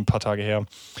glaube, das ist schon ein paar Tage her.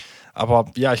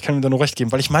 Aber ja, ich kann ihm da nur recht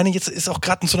geben, weil ich meine, jetzt ist auch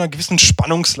gerade in so einer gewissen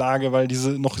Spannungslage, weil diese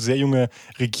noch sehr junge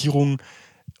Regierung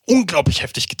unglaublich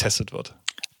heftig getestet wird.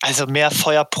 Also mehr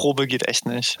Feuerprobe geht echt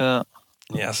nicht. Ja,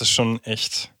 es ist schon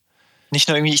echt. Nicht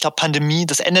nur irgendwie, ich glaube, Pandemie,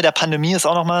 das Ende der Pandemie ist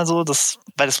auch nochmal so,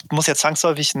 weil das muss ja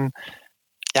zwangsläufig ein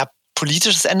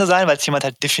politisches Ende sein, weil es jemand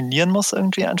halt definieren muss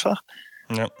irgendwie einfach.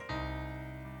 Ja.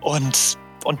 Und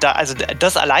da, also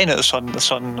das alleine ist schon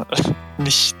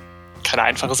nicht keine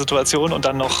einfache Situation und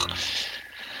dann noch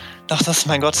das,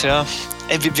 mein Gott, ja.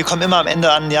 Ey, wir kommen immer am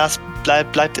Ende an, ja, es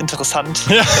bleibt interessant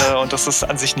und das ist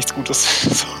an sich nichts Gutes.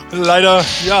 So. Leider,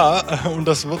 ja, und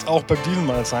das wird auch bei diesem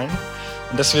Mal sein.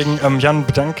 Und deswegen, Jan,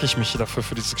 bedanke ich mich dafür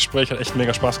für dieses Gespräch. Hat echt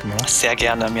mega Spaß gemacht. Sehr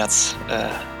gerne, mir hat's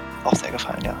auch sehr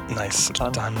gefallen, ja. Nice.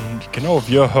 Dann, genau,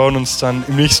 wir hören uns dann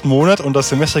im nächsten Monat und das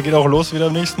Semester geht auch los wieder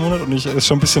im nächsten Monat und ist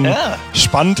schon ein bisschen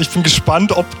spannend. Ich bin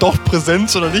gespannt, ob doch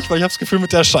Präsenz oder nicht, weil ich habe das Gefühl,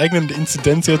 mit der steigenden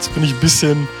Inzidenz jetzt bin ich ein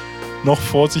bisschen noch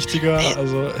vorsichtiger.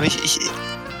 Also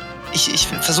ich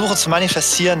versuche zu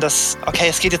manifestieren, dass, okay,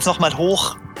 es geht jetzt nochmal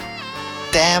hoch,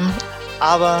 damn,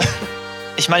 aber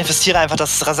ich manifestiere einfach,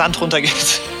 dass es rasant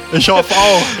runtergeht. Ich hoffe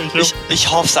auch. Ich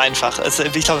hoffe es einfach.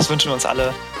 Ich glaube, das wünschen wir uns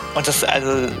alle. Und das,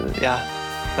 also, ja,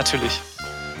 natürlich.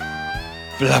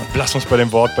 Lass uns bei dem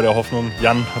Wort, bei der Hoffnung.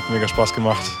 Jan, hat mega Spaß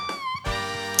gemacht.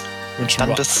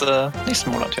 Dann bis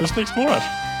nächsten Monat. Ja. Bis nächsten Monat.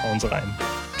 Hauen Sie rein.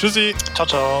 Tschüssi. Ciao,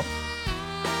 ciao.